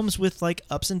 which comes with like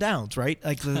ups and downs, right?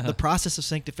 Like the process of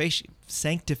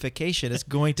sanctification is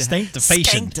going to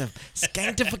sanctification.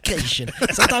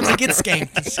 Sometimes it gets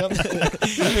skanked.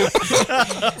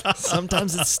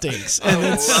 Sometimes it stinks. And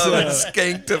it's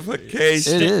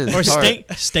sanctification. It is. Or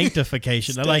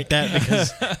sanctification. I like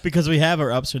that because we have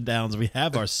our ups and downs. We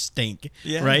have our stink,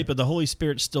 right? But the Holy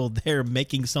Spirit's still there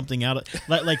making something out of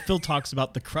like Phil talks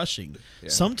about the crushing. Yeah.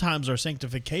 Sometimes our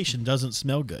sanctification doesn't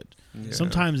smell good. Yeah.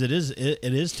 Sometimes it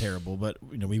is terrible, but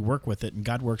we work with it and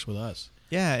God works with us.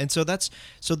 Yeah, and so that's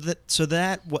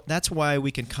why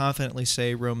we can confidently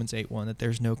say Romans 8:1 that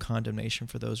there's no condemnation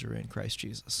for those who are in Christ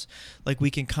Jesus. Like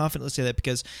we can confidently say that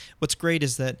because what's great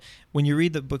is that when you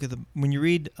read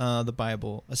the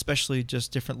Bible, especially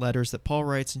just different letters that Paul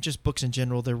writes and just books in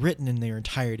general, they're written in their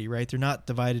entirety, right? They're not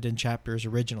divided in chapters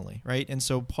originally, right? And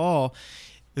so Paul,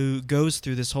 who goes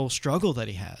through this whole struggle that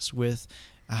he has with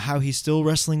how he's still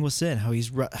wrestling with sin, how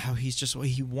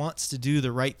he wants to do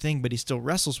the right thing, but he still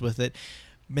wrestles with it.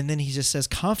 And then he just says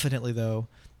confidently, though,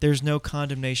 there's no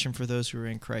condemnation for those who are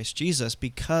in Christ Jesus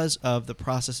because of the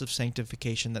process of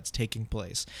sanctification that's taking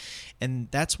place. And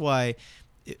that's why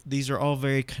these are all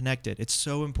very connected. It's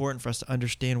so important for us to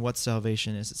understand what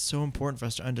salvation is. It's so important for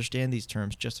us to understand these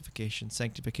terms, justification,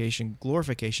 sanctification,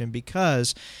 glorification,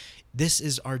 because this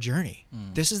is our journey.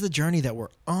 This is the journey that we're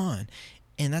on.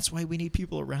 And that's why we need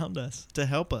people around us to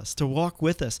help us, to walk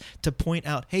with us, to point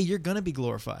out, hey, you're going to be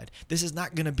glorified. This is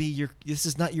not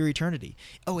your eternity.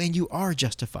 Oh, and you are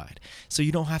justified. So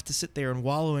you don't have to sit there and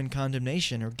wallow in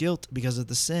condemnation or guilt because of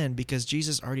the sin, because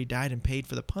Jesus already died and paid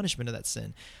for the punishment of that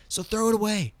sin. So throw it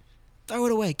away. Throw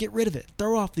it away. Get rid of it.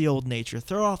 Throw off the old nature.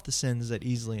 Throw off the sins that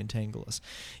easily entangle us.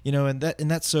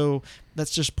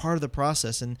 That's just part of the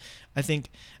process. And I think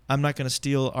I'm not going to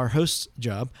steal our host's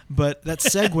job, but that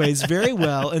segues very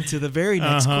well into the very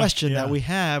next question that we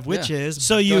have, which is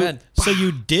so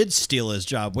you did steal his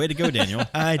job. Way to go, Daniel.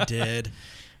 I did.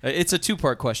 It's a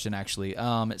two-part question, actually.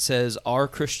 It says, are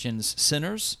Christians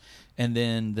sinners? And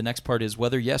then the next part is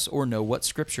whether yes or no, what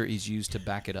scripture is used to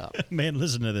back it up. Man,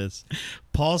 listen to this.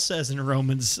 Paul says in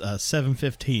Romans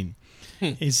 7:15,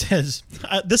 he says,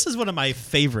 this is one of my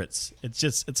favorites.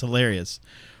 It's hilarious.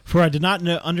 For I did not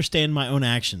understand my own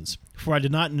actions. For I do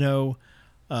not do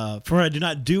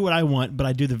what I want, but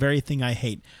I do the very thing I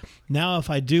hate. Now,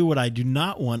 if I do what I do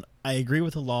not want, I agree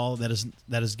with the law that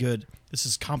is good. This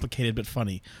is complicated but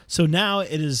funny. So now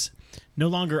it is no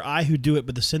longer I who do it,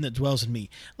 but the sin that dwells in me.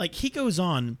 Like he goes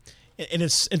on, and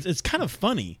it's kind of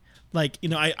funny. Like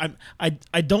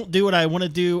I don't do what I want to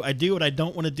do. I do what I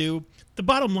don't want to do. The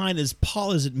bottom line is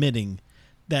Paul is admitting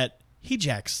that he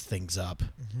jacks things up.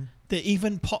 Mm-hmm. That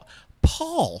even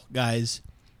Paul, guys,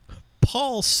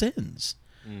 Paul sins.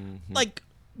 Mm-hmm. Like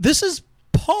this is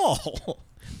Paul.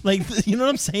 Like you know what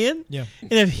I'm saying? Yeah.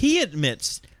 And if he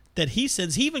admits that he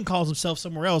sins, he even calls himself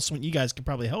somewhere else. When you guys could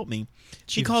probably help me,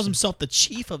 he calls himself the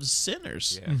chief of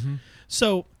sinners. Yeah. Mm-hmm.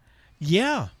 So,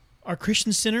 are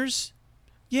Christians sinners?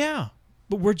 Yeah,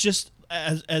 but we're just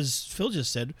as Phil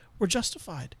just said, we're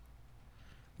justified.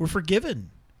 We're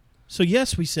forgiven. So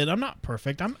yes, we sin. I'm not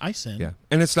perfect. I sin. Yeah,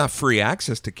 and it's not free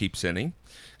access to keep sinning,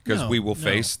 because we will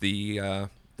face the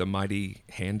mighty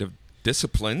hand of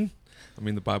discipline. I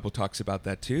mean, the Bible talks about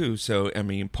that too. So, I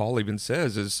mean, Paul even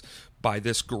says, "Is by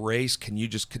this grace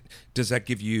does that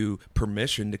give you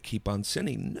permission to keep on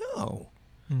sinning?" No,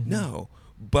 no.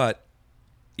 But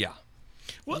yeah.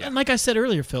 Well, and like I said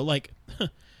earlier, Phil, like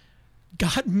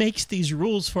God makes these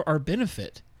rules for our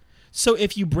benefit. So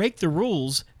if you break the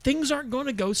rules, things aren't going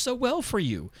to go so well for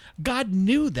you. God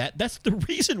knew that. That's the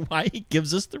reason why he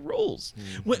gives us the rules.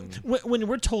 Mm-hmm. When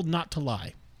we're told not to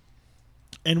lie,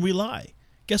 and we lie,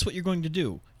 guess what you're going to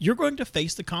do? You're going to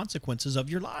face the consequences of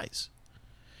your lies.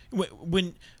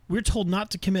 When we're told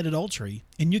not to commit adultery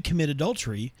and you commit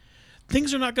adultery,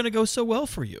 things are not going to go so well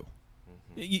for you.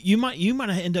 You might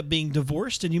end up being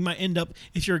divorced, and you might end up,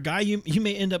 if you're a guy, you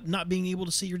may end up not being able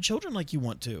to see your children like you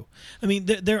want to. I mean,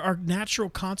 there are natural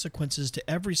consequences to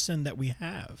every sin that we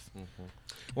have.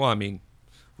 Well, I mean,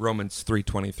 Romans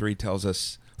 3:23 tells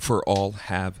us, "For all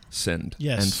have sinned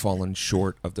and fallen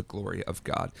short of the glory of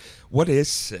God." What is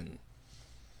sin?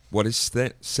 What is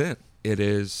sin? It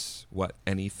is what?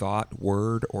 Any thought,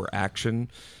 word, or action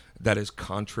that is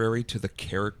contrary to the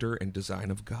character and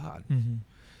design of God.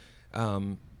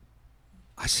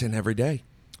 I sin every day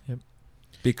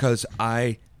because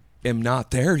I am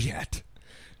not there yet.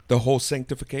 The whole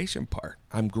sanctification part.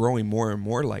 I'm growing more and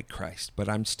more like Christ, but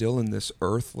I'm still in this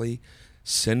earthly,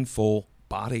 sinful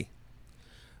body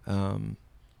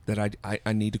that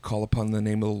I need to call upon the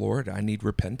name of the Lord. I need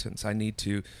repentance. I need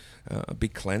to be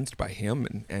cleansed by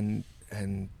Him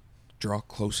and draw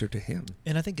closer to Him.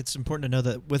 And I think it's important to know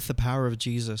that with the power of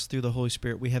Jesus through the Holy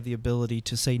Spirit, we have the ability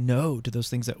to say no to those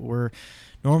things that were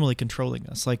normally controlling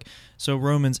us. Like, so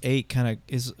Romans 8 kind of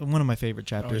is one of my favorite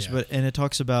chapters, and it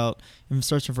talks about, and it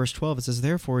starts in verse 12, it says,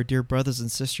 "Therefore, dear brothers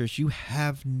and sisters, you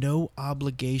have no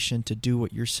obligation to do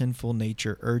what your sinful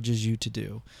nature urges you to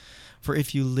do. For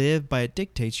if you live by its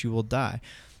dictates, you will die."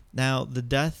 Now, the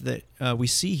death that we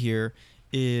see here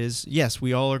is, yes,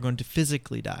 we all are going to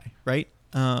physically die, right?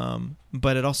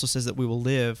 But it also says that we will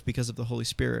live because of the Holy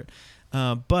Spirit.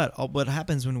 But what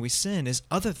happens when we sin is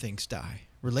other things die.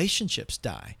 Relationships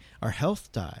die. Our health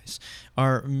dies.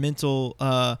 Our mentally,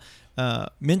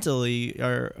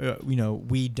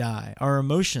 we die. Our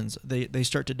emotions, they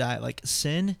start to die. Like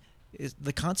sin is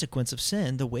the consequence of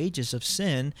sin. The wages of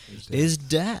sin is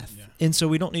death. Yeah. And so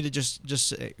we don't need to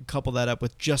just couple that up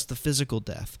with just the physical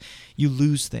death. You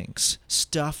lose things.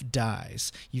 Stuff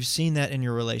dies. You've seen that in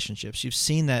your relationships. You've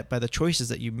seen that by the choices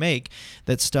that you make,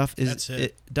 that stuff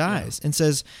it dies. Yeah. And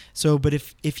says, so, but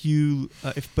if through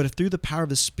the power of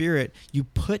the Spirit, you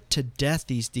put to death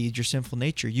these deeds, your sinful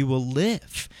nature, you will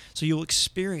live. So you'll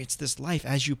experience this life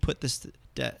as you put this to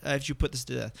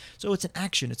death. So it's an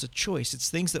action, it's a choice, it's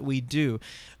things that we do.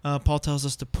 Paul tells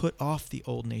us to put off the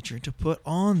old nature, to put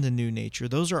on the new nature.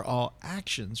 Those are all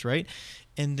actions, right?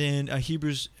 And then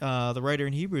the writer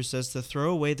in Hebrews says to throw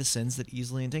away the sins that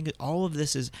easily entangle. All of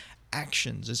this is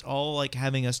actions. It's all like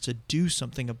having us to do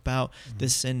something about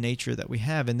this sin nature that we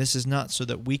have. And this is not so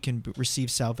that we can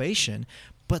receive salvation,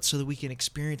 but so that we can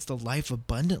experience the life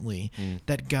abundantly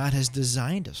that God has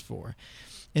designed us for.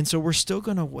 And so we're still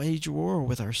going to wage war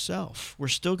with ourselves. We're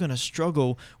still going to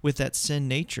struggle with that sin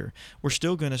nature. We're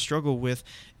still going to struggle with,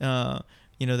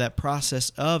 that process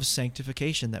of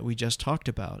sanctification that we just talked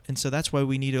about. And so that's why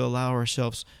we need to allow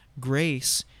ourselves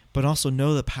grace, but also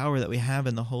know the power that we have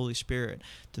in the Holy Spirit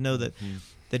to know that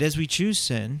as we choose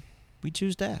sin, we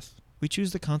choose death. We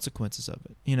choose the consequences of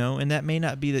it, and that may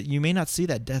not be that you may not see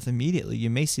that death immediately. You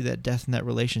may see that death in that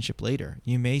relationship later.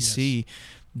 You may see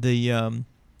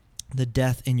the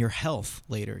death in your health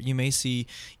later. You may see,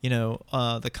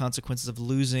 the consequences of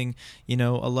losing,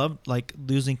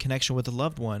 losing connection with a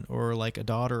loved one, or like a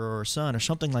daughter or a son or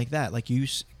something like that,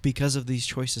 because of these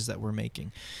choices that we're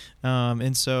making.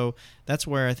 And so that's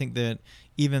where I think that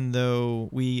even though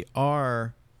we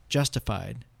are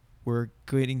justified, we're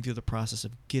getting through the process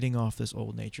of getting off this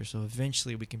old nature, so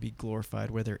eventually we can be glorified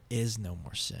where there is no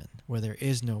more sin, where there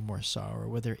is no more sorrow,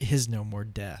 where there is no more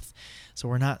death. So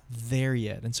we're not there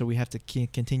yet, and so we have to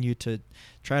continue to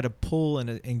try to pull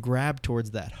and grab towards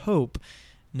that hope,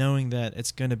 knowing that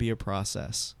it's going to be a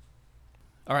process.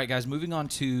 All right, guys, moving on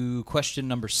to question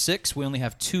number 6. We only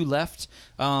have 2 left.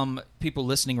 People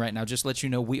listening right now, just to let you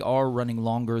know, we are running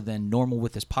longer than normal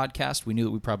with this podcast. We knew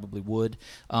that we probably would.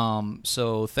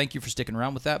 So thank you for sticking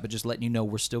around with that, but just letting you know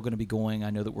we're still going to be going. I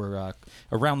know that we're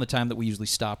around the time that we usually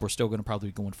stop. We're still going to probably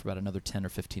be going for about another 10 or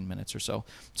 15 minutes or so.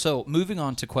 So moving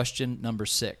on to question number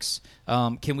 6.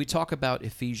 Can we talk about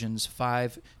Ephesians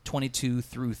 5:22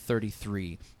 through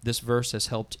 33? This verse has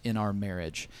helped in our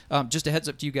marriage. Just a heads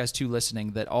up to you guys, too,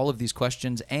 listening, that all of these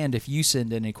questions, and if you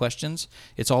send any questions,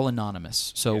 it's all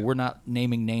anonymous. So we're not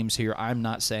naming names here. I'm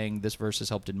not saying this verse has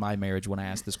helped in my marriage when I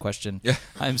ask this question.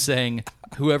 I'm saying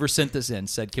whoever sent this in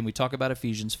said, can we talk about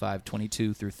Ephesians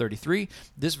 5:22 through 33?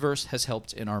 This verse has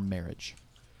helped in our marriage.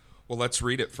 Well, let's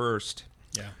read it first.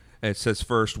 Yeah. It says,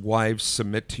 "First, wives,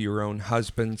 submit to your own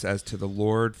husbands as to the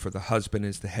Lord, for the husband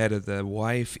is the head of the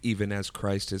wife, even as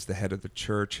Christ is the head of the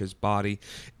church, his body,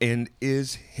 and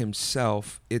is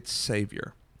himself its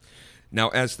Savior. Now,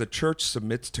 as the church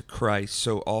submits to Christ,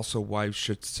 so also wives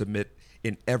should submit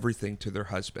in everything to their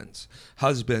husbands.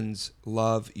 Husbands,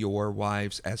 love your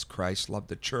wives as Christ loved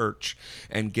the church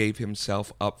and gave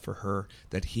himself up for her,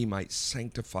 that he might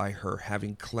sanctify her,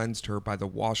 having cleansed her by the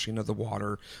washing of the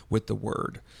water with the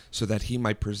word, so that he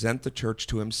might present the church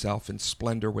to himself in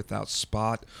splendor, without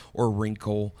spot or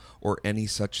wrinkle or any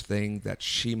such thing, that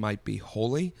she might be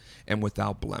holy and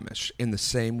without blemish. In the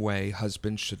same way,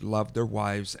 husbands should love their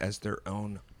wives as their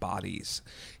own bodies.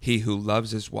 He who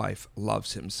loves his wife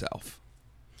loves himself.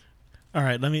 All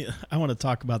right, I want to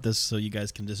talk about this so you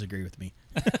guys can disagree with me.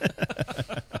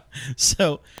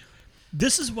 So,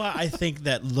 this is why I think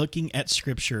that looking at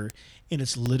Scripture in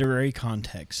its literary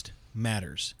context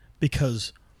matters.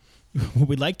 Because what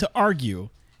we like to argue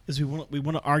is we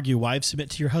want to argue, wives, submit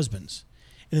to your husbands.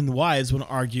 And then the wives want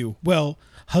to argue, well,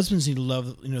 husbands need to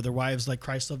love their wives like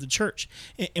Christ loved the church.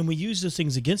 And we use those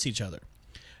things against each other.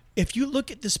 If you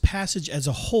look at this passage as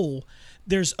a whole,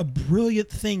 there's a brilliant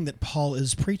thing that Paul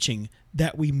is preaching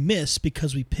that we miss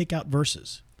because we pick out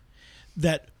verses.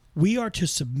 That we are to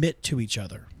submit to each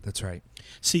other. That's right.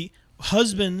 See,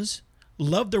 husbands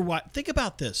love their wives. Think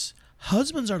about this.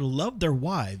 Husbands are to love their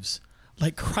wives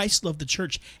like Christ loved the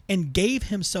church and gave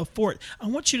himself for it. I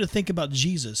want you to think about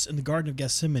Jesus in the Garden of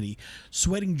Gethsemane,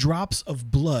 sweating drops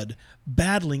of blood,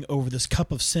 battling over this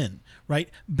cup of sin, right?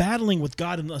 Battling with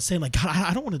God and saying, like, God,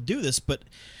 I don't want to do this, but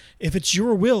if it's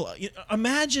your will,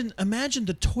 imagine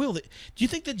the toil. Do you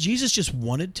think that Jesus just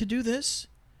wanted to do this?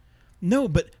 No,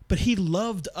 but he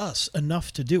loved us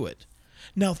enough to do it.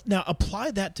 Now apply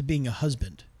that to being a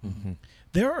husband. Mm-hmm.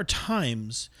 There are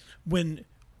times when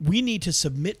we need to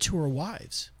submit to our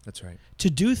wives. That's right.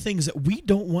 To do things that we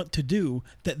don't want to do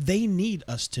that they need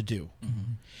us to do.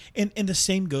 Mm-hmm. And the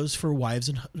same goes for wives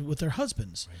and with their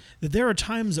husbands. Right. That there are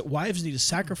times that wives need to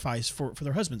sacrifice for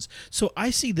their husbands. So I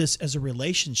see this as a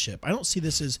relationship. I don't see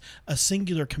this as a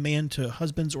singular command to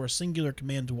husbands or a singular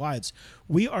command to wives.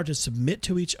 We are to submit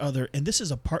to each other, and this is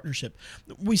a partnership.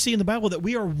 We see in the Bible that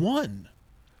we are one.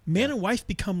 Man and wife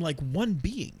become like one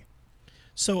being.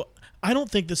 So I don't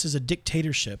think this is a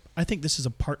dictatorship. I think this is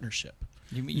a partnership.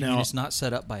 You mean it's not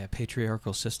set up by a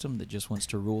patriarchal system that just wants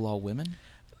to rule all women?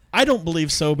 I don't believe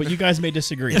so, but you guys may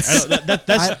disagree. I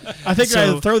think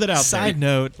I throw that out there. Side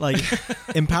note, like,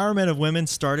 empowerment of women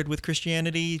started with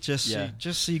Christianity, just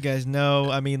so you guys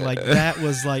know. I mean, like, that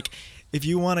was like, if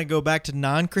you want to go back to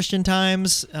non-Christian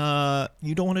times,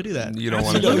 you don't want to do that. You don't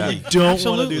want to do that. You don't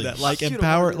want to do that. Like,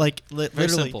 empower, like, literally.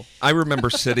 Simple. I remember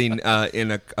sitting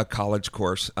in a college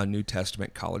course, a New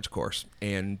Testament college course,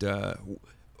 and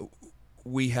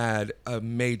we had a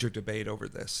major debate over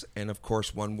this. And, of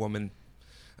course, one woman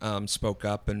spoke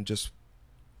up and just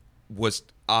was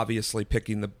obviously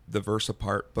picking the verse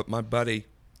apart. But my buddy,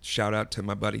 shout out to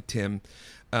my buddy Tim,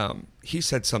 he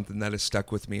said something that has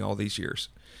stuck with me all these years.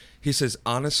 He says,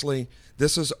 honestly,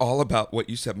 this is all about what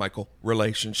you said, Michael,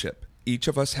 relationship. Each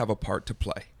of us have a part to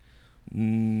play.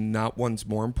 Not one's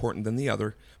more important than the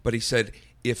other. But he said,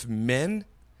 if men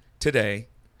today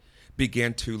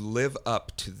began to live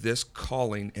up to this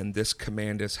calling and this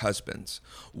command as husbands,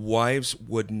 wives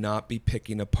would not be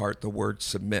picking apart the word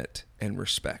submit and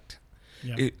respect.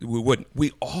 Yeah. We wouldn't.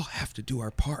 We all have to do our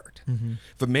part. Mm-hmm.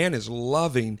 If a man is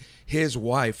loving his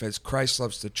wife as Christ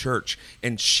loves the church,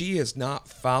 and she is not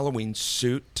following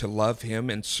suit to love him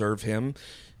and serve him,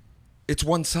 it's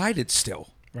one-sided still.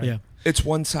 Right. Yeah. It's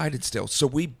one-sided still. So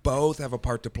we both have a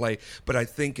part to play. But I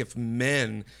think if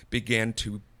men began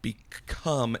to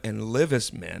become and live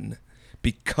as men,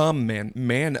 become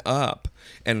man up,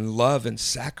 and love and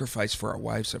sacrifice for our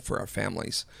wives and for our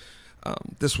families,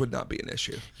 this would not be an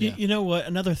issue. You know what?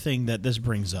 Another thing that this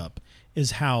brings up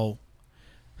is how,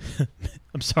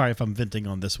 I'm sorry if I'm venting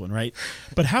on this one, right?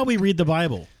 But how we read the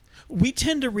Bible. We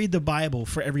tend to read the Bible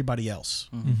for everybody else.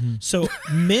 Mm-hmm. So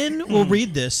men will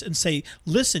read this and say,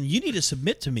 listen, you need to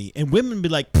submit to me. And women be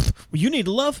like, well, you need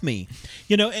to love me.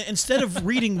 Instead of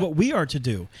reading what we are to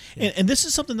do. Yeah. And this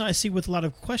is something that I see with a lot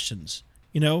of questions.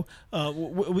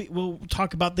 We'll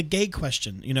talk about the gay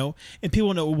question, and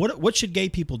people know, what should gay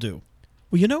people do?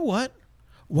 Well, you know what?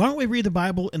 Why don't we read the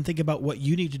Bible and think about what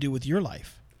you need to do with your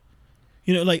life?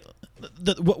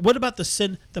 What about the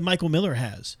sin that Michael Miller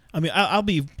has? I mean, I'll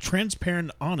be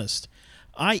transparent and honest.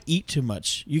 I eat too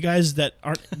much. You guys that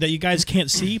you guys can't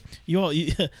see,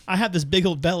 I have this big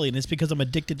old belly, and it's because I'm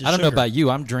addicted to sugar. I don't know about you.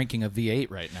 I'm drinking a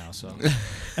V8 right now, so.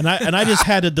 and I just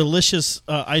had a delicious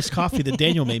iced coffee that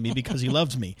Daniel made me because he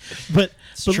loves me. But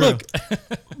true. Look,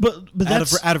 but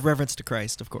that's out of reverence to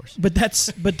Christ, of course. But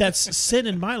that's sin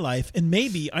in my life, and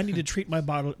maybe I need to treat my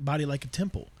body like a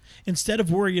temple. Instead of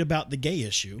worrying about the gay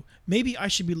issue, maybe I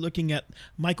should be looking at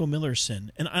Michael Miller's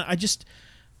sin. And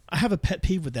I have a pet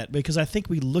peeve with that because I think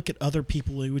we look at other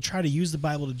people and we try to use the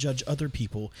Bible to judge other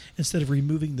people instead of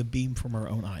removing the beam from our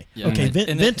own eye. Yeah. Okay,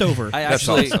 vent over. That's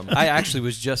awesome. I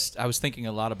actually I was thinking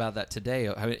a lot about that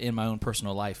today in my own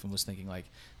personal life and was thinking like,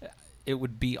 it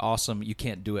would be awesome. You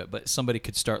can't do it, but somebody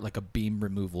could start like a beam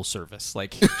removal service.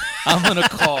 Like, I'm going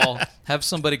to have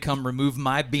somebody come remove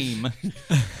my beam.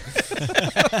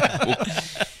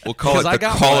 We'll call it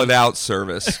the call it out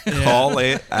service. Yeah. Call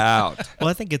it out. Well,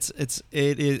 I think it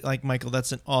is like, Michael,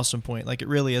 that's an awesome point. Like, it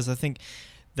really is. I think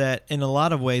that in a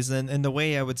lot of ways, and the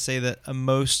way I would say that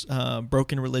most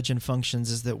broken religion functions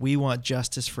is that we want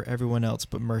justice for everyone else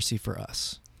but mercy for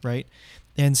us, right?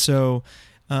 And so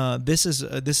that's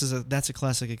a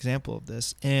classic example of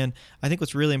this. And I think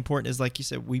what's really important is, like you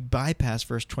said, we bypass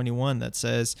verse 21 that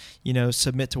says,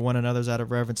 submit to one another out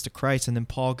of reverence to Christ. And then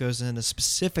Paul goes into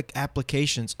specific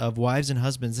applications of wives and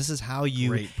husbands. This is how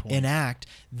you enact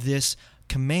this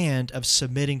command of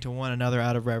submitting to one another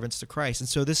out of reverence to Christ. And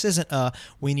so this isn't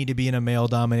we need to be in a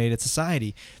male-dominated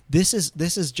society. This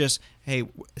is just, hey,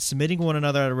 submitting one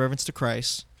another out of reverence to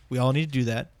Christ. We all need to do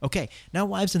that. Okay, now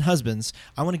wives and husbands,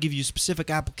 I want to give you specific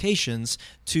applications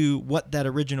to what that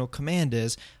original command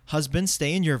is. Husbands,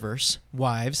 stay in your verse.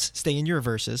 Wives, stay in your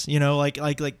verses. Stick to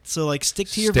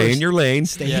your verse. Stay in your lane.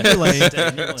 Stay in your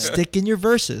lane. Stick in your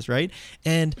verses, right?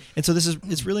 And so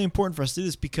it's really important for us to do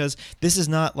this because this is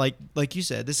not like you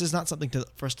said, this is not something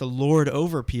for us to lord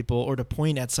over people or to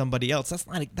point at somebody else.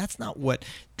 That's not what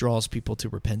draws people to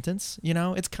repentance.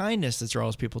 It's kindness that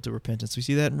draws people to repentance. We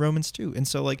see that in Romans 2. And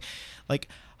so like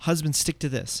husbands, stick to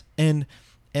this. And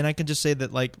I can just say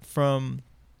that from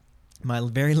my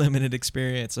very limited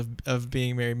experience of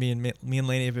being married, me and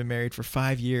Lainey have been married for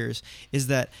 5 years, is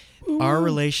that our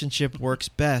relationship works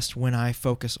best when I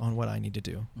focus on what I need to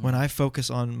do. When I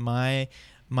focus on my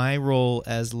role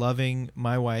as loving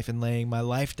my wife and laying my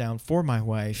life down for my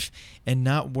wife and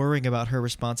not worrying about her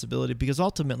responsibility, because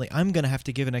ultimately I'm going to have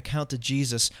to give an account to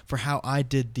Jesus for how I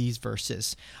did these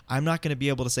verses. I'm not going to be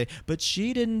able to say, but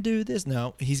she didn't do this.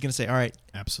 No, he's going to say, all right,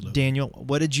 absolutely, Daniel,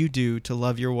 what did you do to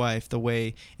love your wife the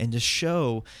way and to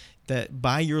show that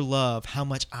by your love how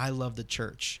much I love the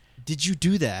church? Did you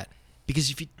do that? Because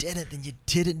if you didn't, then you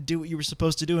didn't do what you were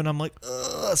supposed to do. And I'm like,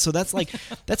 ugh. So that's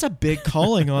a big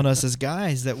calling on us as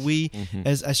guys that we,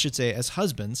 as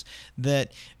husbands,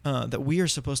 that we are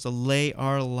supposed to lay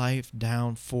our life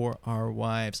down for our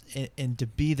wives and to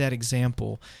be that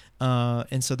example.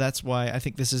 And so that's why I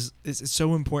think it's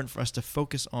so important for us to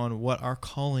focus on what our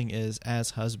calling is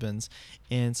as husbands,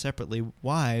 and separately,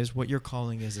 wives, what your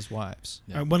calling is as wives.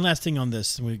 Yeah. All right, one last thing on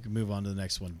this, and we can move on to the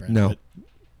next one, Brandon. No. But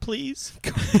please.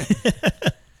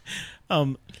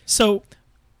 So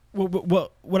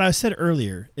what I said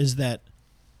earlier is that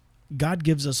God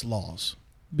gives us laws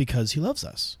because he loves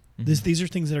us. Mm-hmm. These are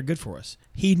things that are good for us.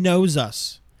 He knows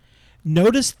us.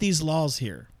 Notice these laws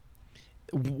here.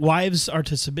 Wives are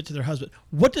to submit to their husband.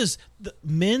 What does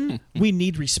men? We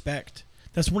need respect.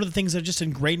 That's one of the things that are just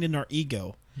ingrained in our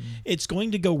ego. It's going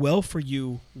to go well for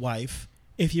you, wife,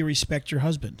 if you respect your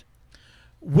husband.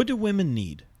 What do women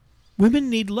need? Women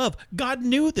need love. God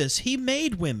knew this. He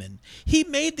made women. He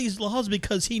made these laws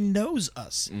because he knows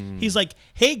us. He's like,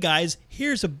 hey, guys,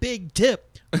 here's a big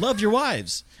tip. Love your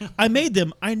wives. I made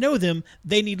them. I know them.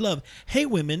 They need love. Hey,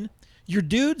 women, your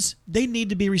dudes, they need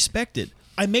to be respected.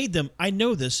 I made them. I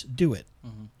know this. Do it.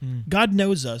 God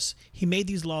knows us. He made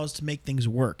these laws to make things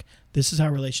work. This is how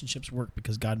relationships work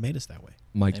because God made us that way.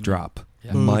 Mic drop.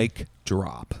 Yeah. Mic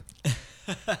drop.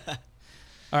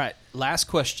 All right, last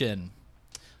question.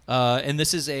 And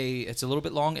this is it's a little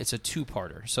bit long. It's a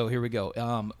two-parter. So here we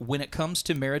go. When it comes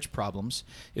to marriage problems,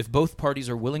 if both parties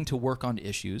are willing to work on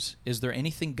issues, is there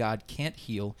anything God can't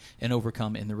heal and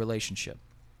overcome in the relationship?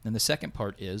 And the second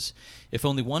part is, if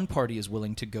only one party is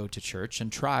willing to go to church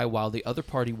and try while the other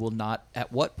party will not,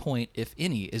 at what point, if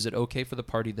any, is it okay for the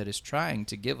party that is trying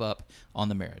to give up on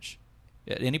the marriage?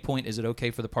 At any point, is it okay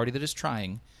for the party that is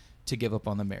trying to give up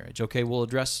on the marriage? Okay, we'll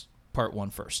address part one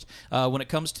first. When it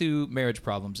comes to marriage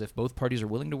problems, if both parties are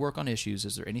willing to work on issues,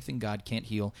 is there anything God can't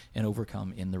heal and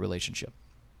overcome in the relationship?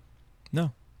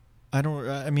 No. I don't.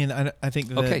 I mean, I think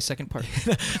that, okay, second part.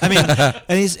 I mean,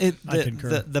 and I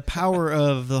concur. the power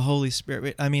of the Holy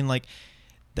Spirit. I mean, like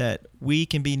that we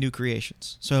can be new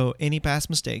creations. So any past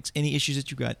mistakes, any issues that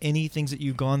you got, any things that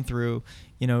you've gone through,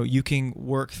 you can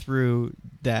work through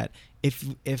that. If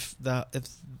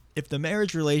the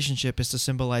marriage relationship is to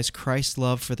symbolize Christ's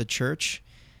love for the church,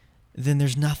 then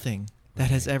there's nothing that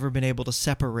has ever been able to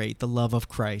separate the love of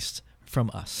Christ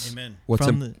from us. Amen.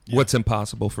 What's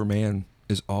impossible for man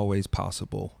is always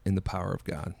possible in the power of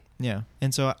God. Yeah,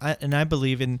 and so I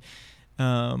believe in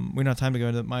we don't have time to go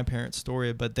into my parents'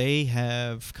 story, but they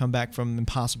have come back from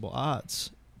impossible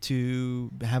odds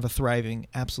to have a thriving,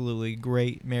 absolutely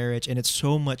great marriage, and it's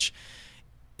so much.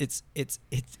 It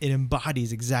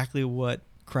embodies exactly what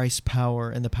Christ's power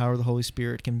and the power of the Holy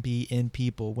Spirit can be in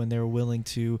people when they're willing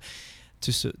to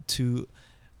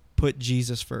put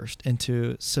Jesus first and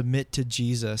to submit to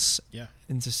Jesus, Yeah.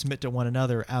 and to submit to one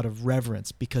another out of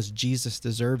reverence because Jesus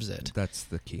deserves it. That's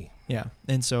the key. Yeah.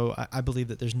 And so I believe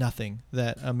that there's nothing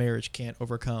that a marriage can't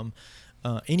overcome,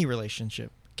 any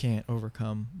relationship can't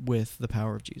overcome with the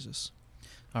power of Jesus.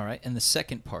 All right, and the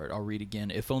second part, I'll read again.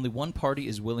 If only one party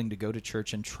is willing to go to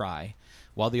church and try,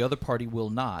 while the other party will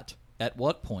not, at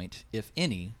what point, if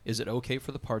any, is it okay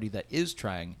for the party that is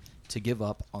trying to give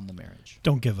up on the marriage?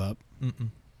 Don't give up. Mm-mm.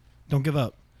 Don't give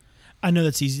up. I know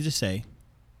that's easy to say,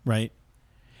 right?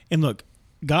 And look,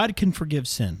 God can forgive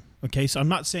sin, okay? So I'm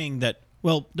not saying that,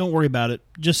 well, don't worry about it.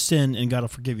 Just sin and God will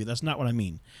forgive you. That's not what I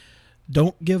mean.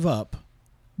 Don't give up.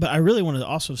 But I really want to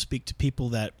also speak to people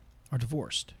that are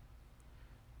divorced.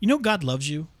 You know God loves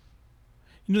you.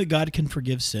 You know that God can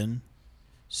forgive sin.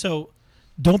 So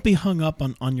don't be hung up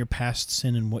on your past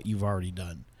sin and what you've already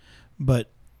done.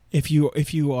 But if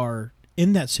you are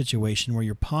in that situation where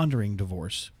you're pondering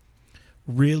divorce,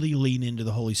 really lean into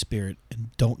the Holy Spirit and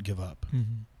don't give up.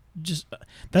 Mm-hmm. Just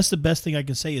that's the best thing I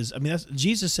can say is, I mean, that's,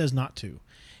 Jesus says not to.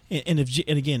 And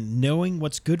again, knowing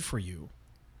what's good for you,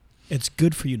 it's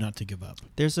good for you not to give up.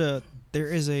 There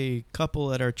is a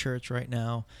couple at our church right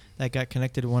now that got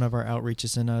connected to one of our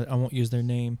outreaches, and I won't use their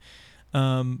name,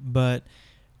 but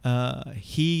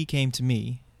he came to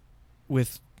me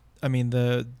with,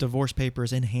 the divorce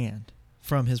papers in hand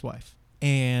from his wife,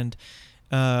 and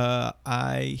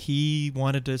he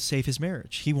wanted to save his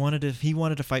marriage. He wanted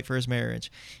to fight for his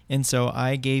marriage, and so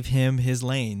I gave him his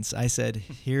lanes. I said,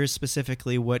 "Here's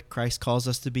specifically what Christ calls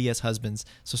us to be as husbands.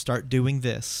 So start doing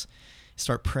this."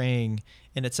 Start praying,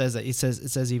 and it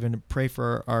says even pray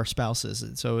for our spouses.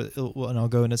 And so, and I'll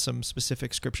go into some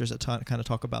specific scriptures that kind of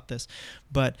talk about this,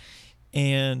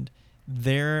 and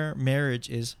their marriage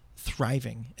is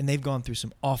thriving, and they've gone through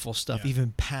some awful stuff,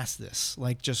 even past this,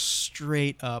 like just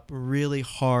straight up, really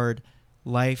hard,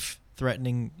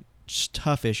 life-threatening,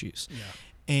 tough issues. Yeah.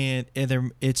 And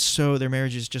their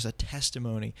marriage is just a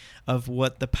testimony of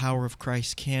what the power of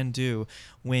Christ can do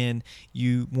when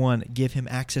you, one, give him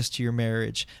access to your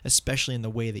marriage, especially in the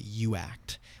way that you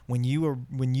act. When you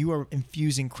are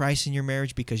infusing Christ in your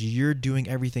marriage because you're doing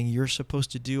everything you're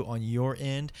supposed to do on your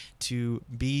end to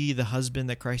be the husband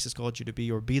that Christ has called you to be,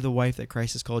 or be the wife that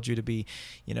Christ has called you to be,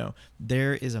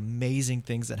 there is amazing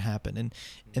things that happen.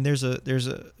 And there's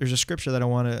a scripture that I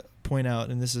want to point out,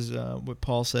 and this is what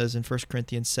Paul says in 1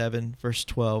 Corinthians 7, verse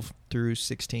 12 through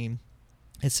 16.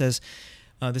 It says,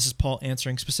 this is Paul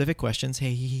answering specific questions.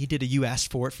 Hey, he did a "you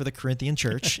asked for it" for the Corinthian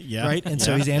church, Yeah. right? And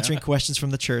so he's answering questions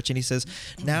from the church, and he says,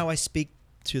 "Now I speak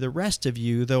to the rest of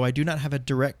you, though I do not have a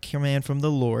direct command from the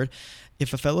Lord.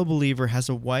 If a fellow believer has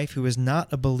a wife who is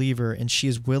not a believer and she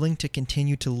is willing to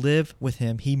continue to live with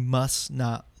him, he must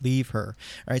not leave her."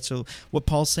 All right, so what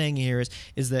Paul's saying here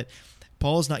is that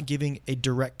Paul is not giving a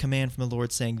direct command from the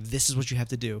Lord saying, this is what you have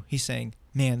to do. He's saying,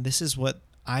 man, this is what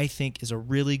I think is a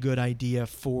really good idea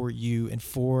for you and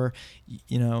for,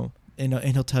 and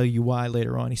he'll tell you why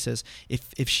later on. He says,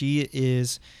 if she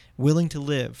is willing to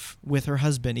live with her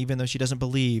husband, even though she doesn't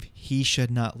believe, he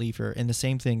should not leave her. And the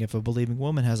same thing, if a believing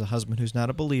woman has a husband who's not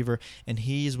a believer and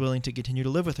he is willing to continue to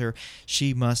live with her,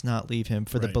 she must not leave him.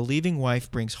 For the Right. believing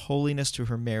wife brings holiness to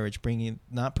her marriage, bringing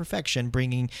not perfection,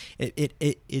 bringing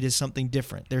it is something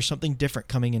different. There's something different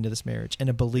coming into this marriage. And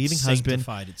a believing It's husband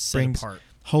sanctified. It's set brings apart.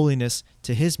 holiness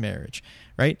to his marriage,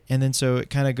 right? And then so it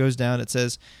kind of goes down. It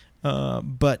says,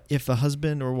 but if a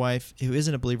husband or wife who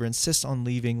isn't a believer insists on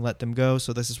leaving, let them go.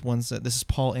 So this is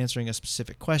Paul answering a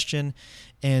specific question.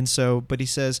 And so, but he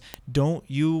says, don't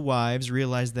you wives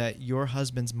realize that your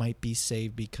husbands might be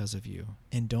saved because of you?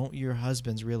 And don't your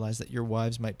husbands realize that your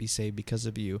wives might be saved because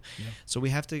of you? Yeah. So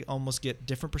we have to almost get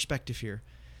different perspective here,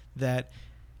 that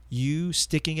you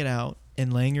sticking it out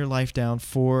and laying your life down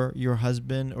for your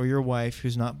husband or your wife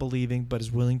who's not believing but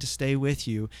is willing to stay with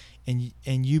you,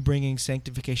 and you bringing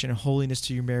sanctification and holiness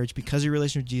to your marriage because your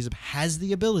relationship with Jesus has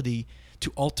the ability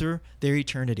to alter their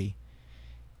eternity.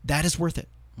 That is worth it.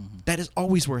 Mm-hmm. That is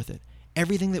always worth it.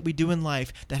 Everything that we do in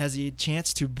life that has a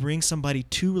chance to bring somebody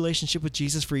to relationship with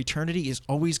Jesus for eternity is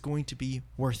always going to be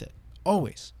worth it.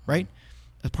 Always, right?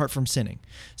 Apart from sinning.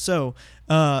 So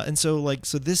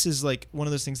this is like one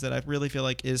of those things that I really feel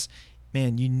like is,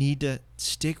 man, you need to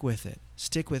stick with it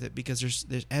because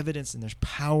there's evidence and there's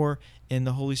power in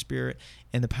the Holy Spirit,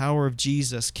 and the power of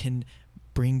Jesus can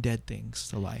bring dead things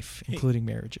to life, including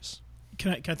marriages.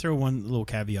 Can I throw one little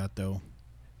caveat though?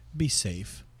 Be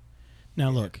safe. Now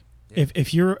look, Yeah.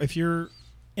 if you're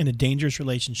in a dangerous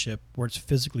relationship where it's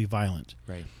physically violent,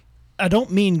 Right. I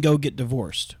don't mean go get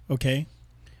divorced, okay?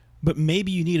 But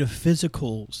maybe you need a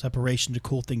physical separation to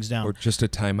cool things down. Or just a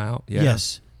timeout. Yeah.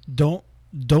 Yes. Don't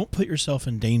put yourself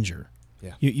in danger.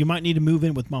 Yeah. You might need to move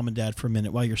in with mom and dad for a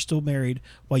minute while you're still married,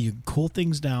 while you cool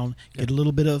things down, get a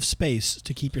little bit of space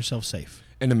to keep yourself safe.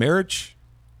 And a marriage,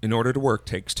 in order to work,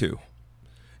 takes two.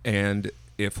 And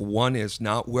if one is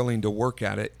not willing to work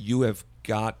at it, you have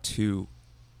got to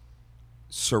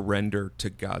surrender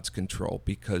to God's control,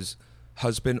 because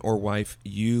husband or wife,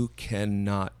 you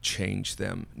cannot change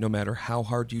them. No matter how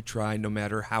hard you try, no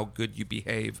matter how good you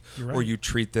behave You're or right. you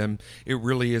treat them, it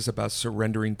really is about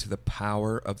surrendering to the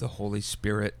power of the Holy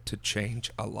Spirit to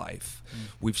change a life.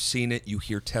 We've seen it. You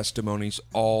hear testimonies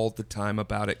all the time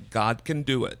about it. God can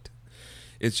do it.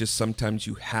 It's just sometimes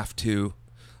you have to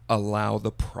allow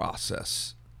the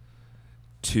process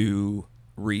to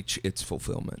reach its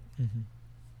fulfillment.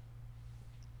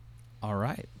 All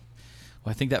right.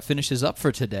 Well, I think that finishes up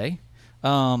for today.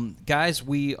 Guys,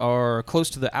 we are close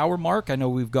to the hour mark. I know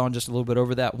we've gone just a little bit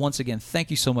over that. Once again,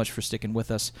 thank you so much for sticking with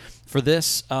us for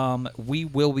this. We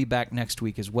will be back next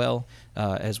week as well,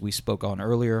 as we spoke on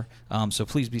earlier. So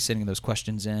please be sending those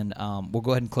questions in. We'll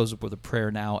go ahead and close up with a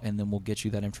prayer now, and then we'll get you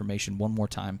that information one more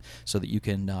time so that you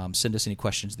can send us any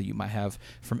questions that you might have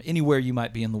from anywhere you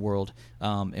might be in the world,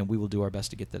 and we will do our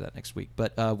best to get to that next week.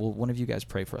 But will one of you guys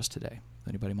pray for us today?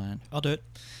 Anybody mind? I'll do it.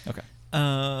 Okay.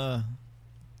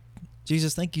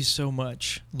 Jesus, thank you so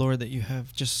much, Lord, that you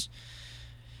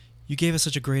gave us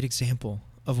such a great example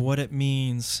of what it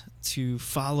means to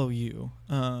follow you.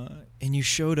 And you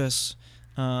showed us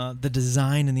the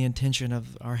design and the intention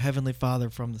of our Heavenly Father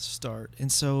from the start. And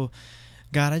so,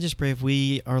 God, I just pray if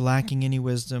we are lacking any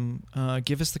wisdom,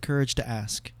 give us the courage to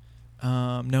ask,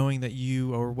 knowing that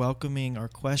you are welcoming our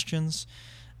questions,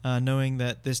 knowing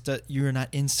that you are not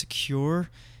insecure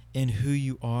in who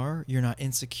you are. You're not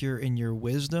insecure in your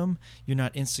wisdom. You're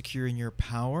not insecure in your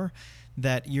power,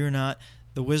 that you're not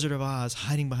the Wizard of Oz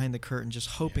hiding behind the curtain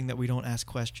just hoping that we don't ask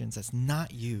questions. That's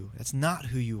not you. That's not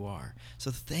who you are.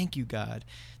 So thank you, God,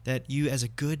 that you as a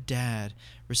good dad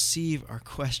receive our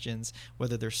questions,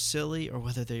 whether they're silly or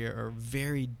whether they are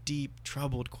very deep,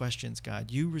 troubled questions,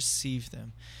 God. You receive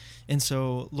them. And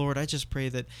so, Lord, I just pray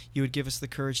that you would give us the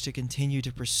courage to continue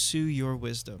to pursue your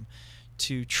wisdom,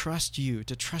 to trust you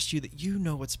that you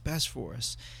know what's best for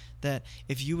us, that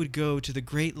if you would go to the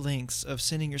great lengths of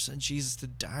sending your son Jesus to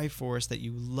die for us, that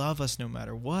you love us no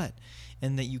matter what,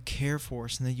 and that you care for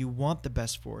us, and that you want the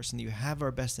best for us, and that you have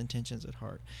our best intentions at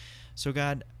heart. So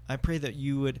God, I pray that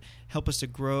you would help us to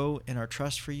grow in our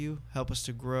trust for you, help us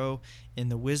to grow in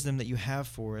the wisdom that you have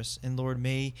for us, and Lord,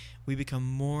 may we become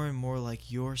more and more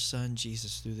like your son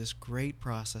Jesus through this great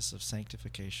process of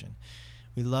sanctification.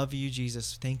 We love you,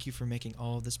 Jesus. Thank you for making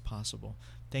all of this possible.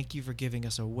 Thank you for giving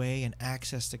us a way and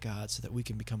access to God so that we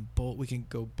can become bold. We can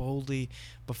go boldly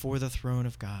before the throne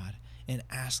of God and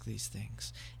ask these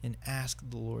things and ask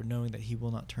the Lord, knowing that he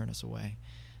will not turn us away.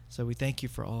 So we thank you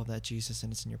for all of that, Jesus,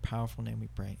 and it's in your powerful name we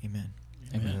pray. Amen.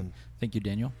 Amen. Thank you,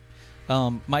 Daniel.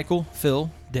 Michael, Phil,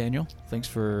 Daniel, thanks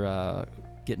for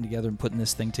getting together and putting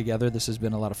this thing together. This has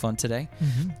been a lot of fun today.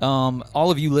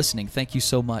 All of you listening, thank you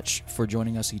so much for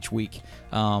joining us each week.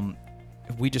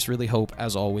 We just really hope,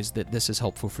 as always, that this is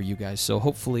helpful for you guys. So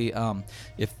hopefully,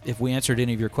 if we answered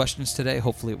any of your questions today,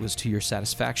 hopefully it was to your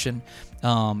satisfaction.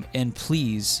 And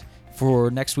please,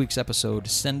 for next week's episode,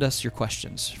 send us your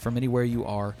questions from anywhere you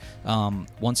are.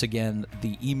 Once again,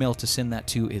 the email to send that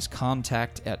to is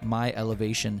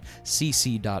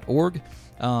contact@myelevationcc.org.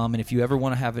 And if you ever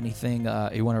want to have anything,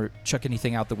 you want to check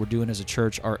anything out that we're doing as a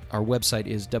church, our website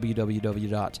is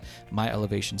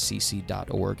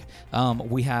www.myelevationcc.org.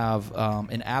 We have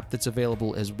an app that's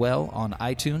available as well on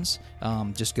iTunes.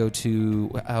 Just go to,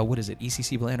 what is it,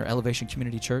 ECC Bland or Elevation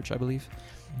Community Church, I believe?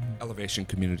 Elevation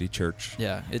Community Church.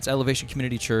 Yeah, it's Elevation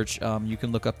Community Church. You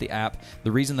can look up the app.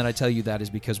 The reason that I tell you that is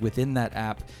because within that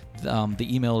app, the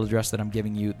email address that I'm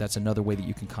giving you, that's another way that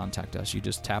you can contact us. You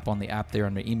just tap on the app there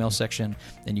in the email section,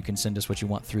 and you can send us what you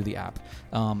want through the app.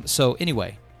 So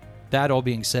anyway, that all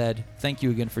being said, thank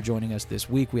you again for joining us this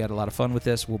week. We had a lot of fun with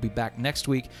this. We'll be back next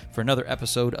week for another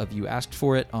episode of You Asked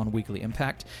For It on Weekly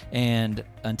Impact. And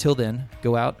until then,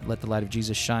 go out, let the light of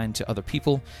Jesus shine to other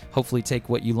people. Hopefully take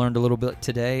what you learned a little bit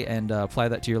today and apply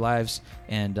that to your lives.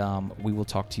 And we will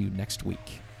talk to you next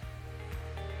week.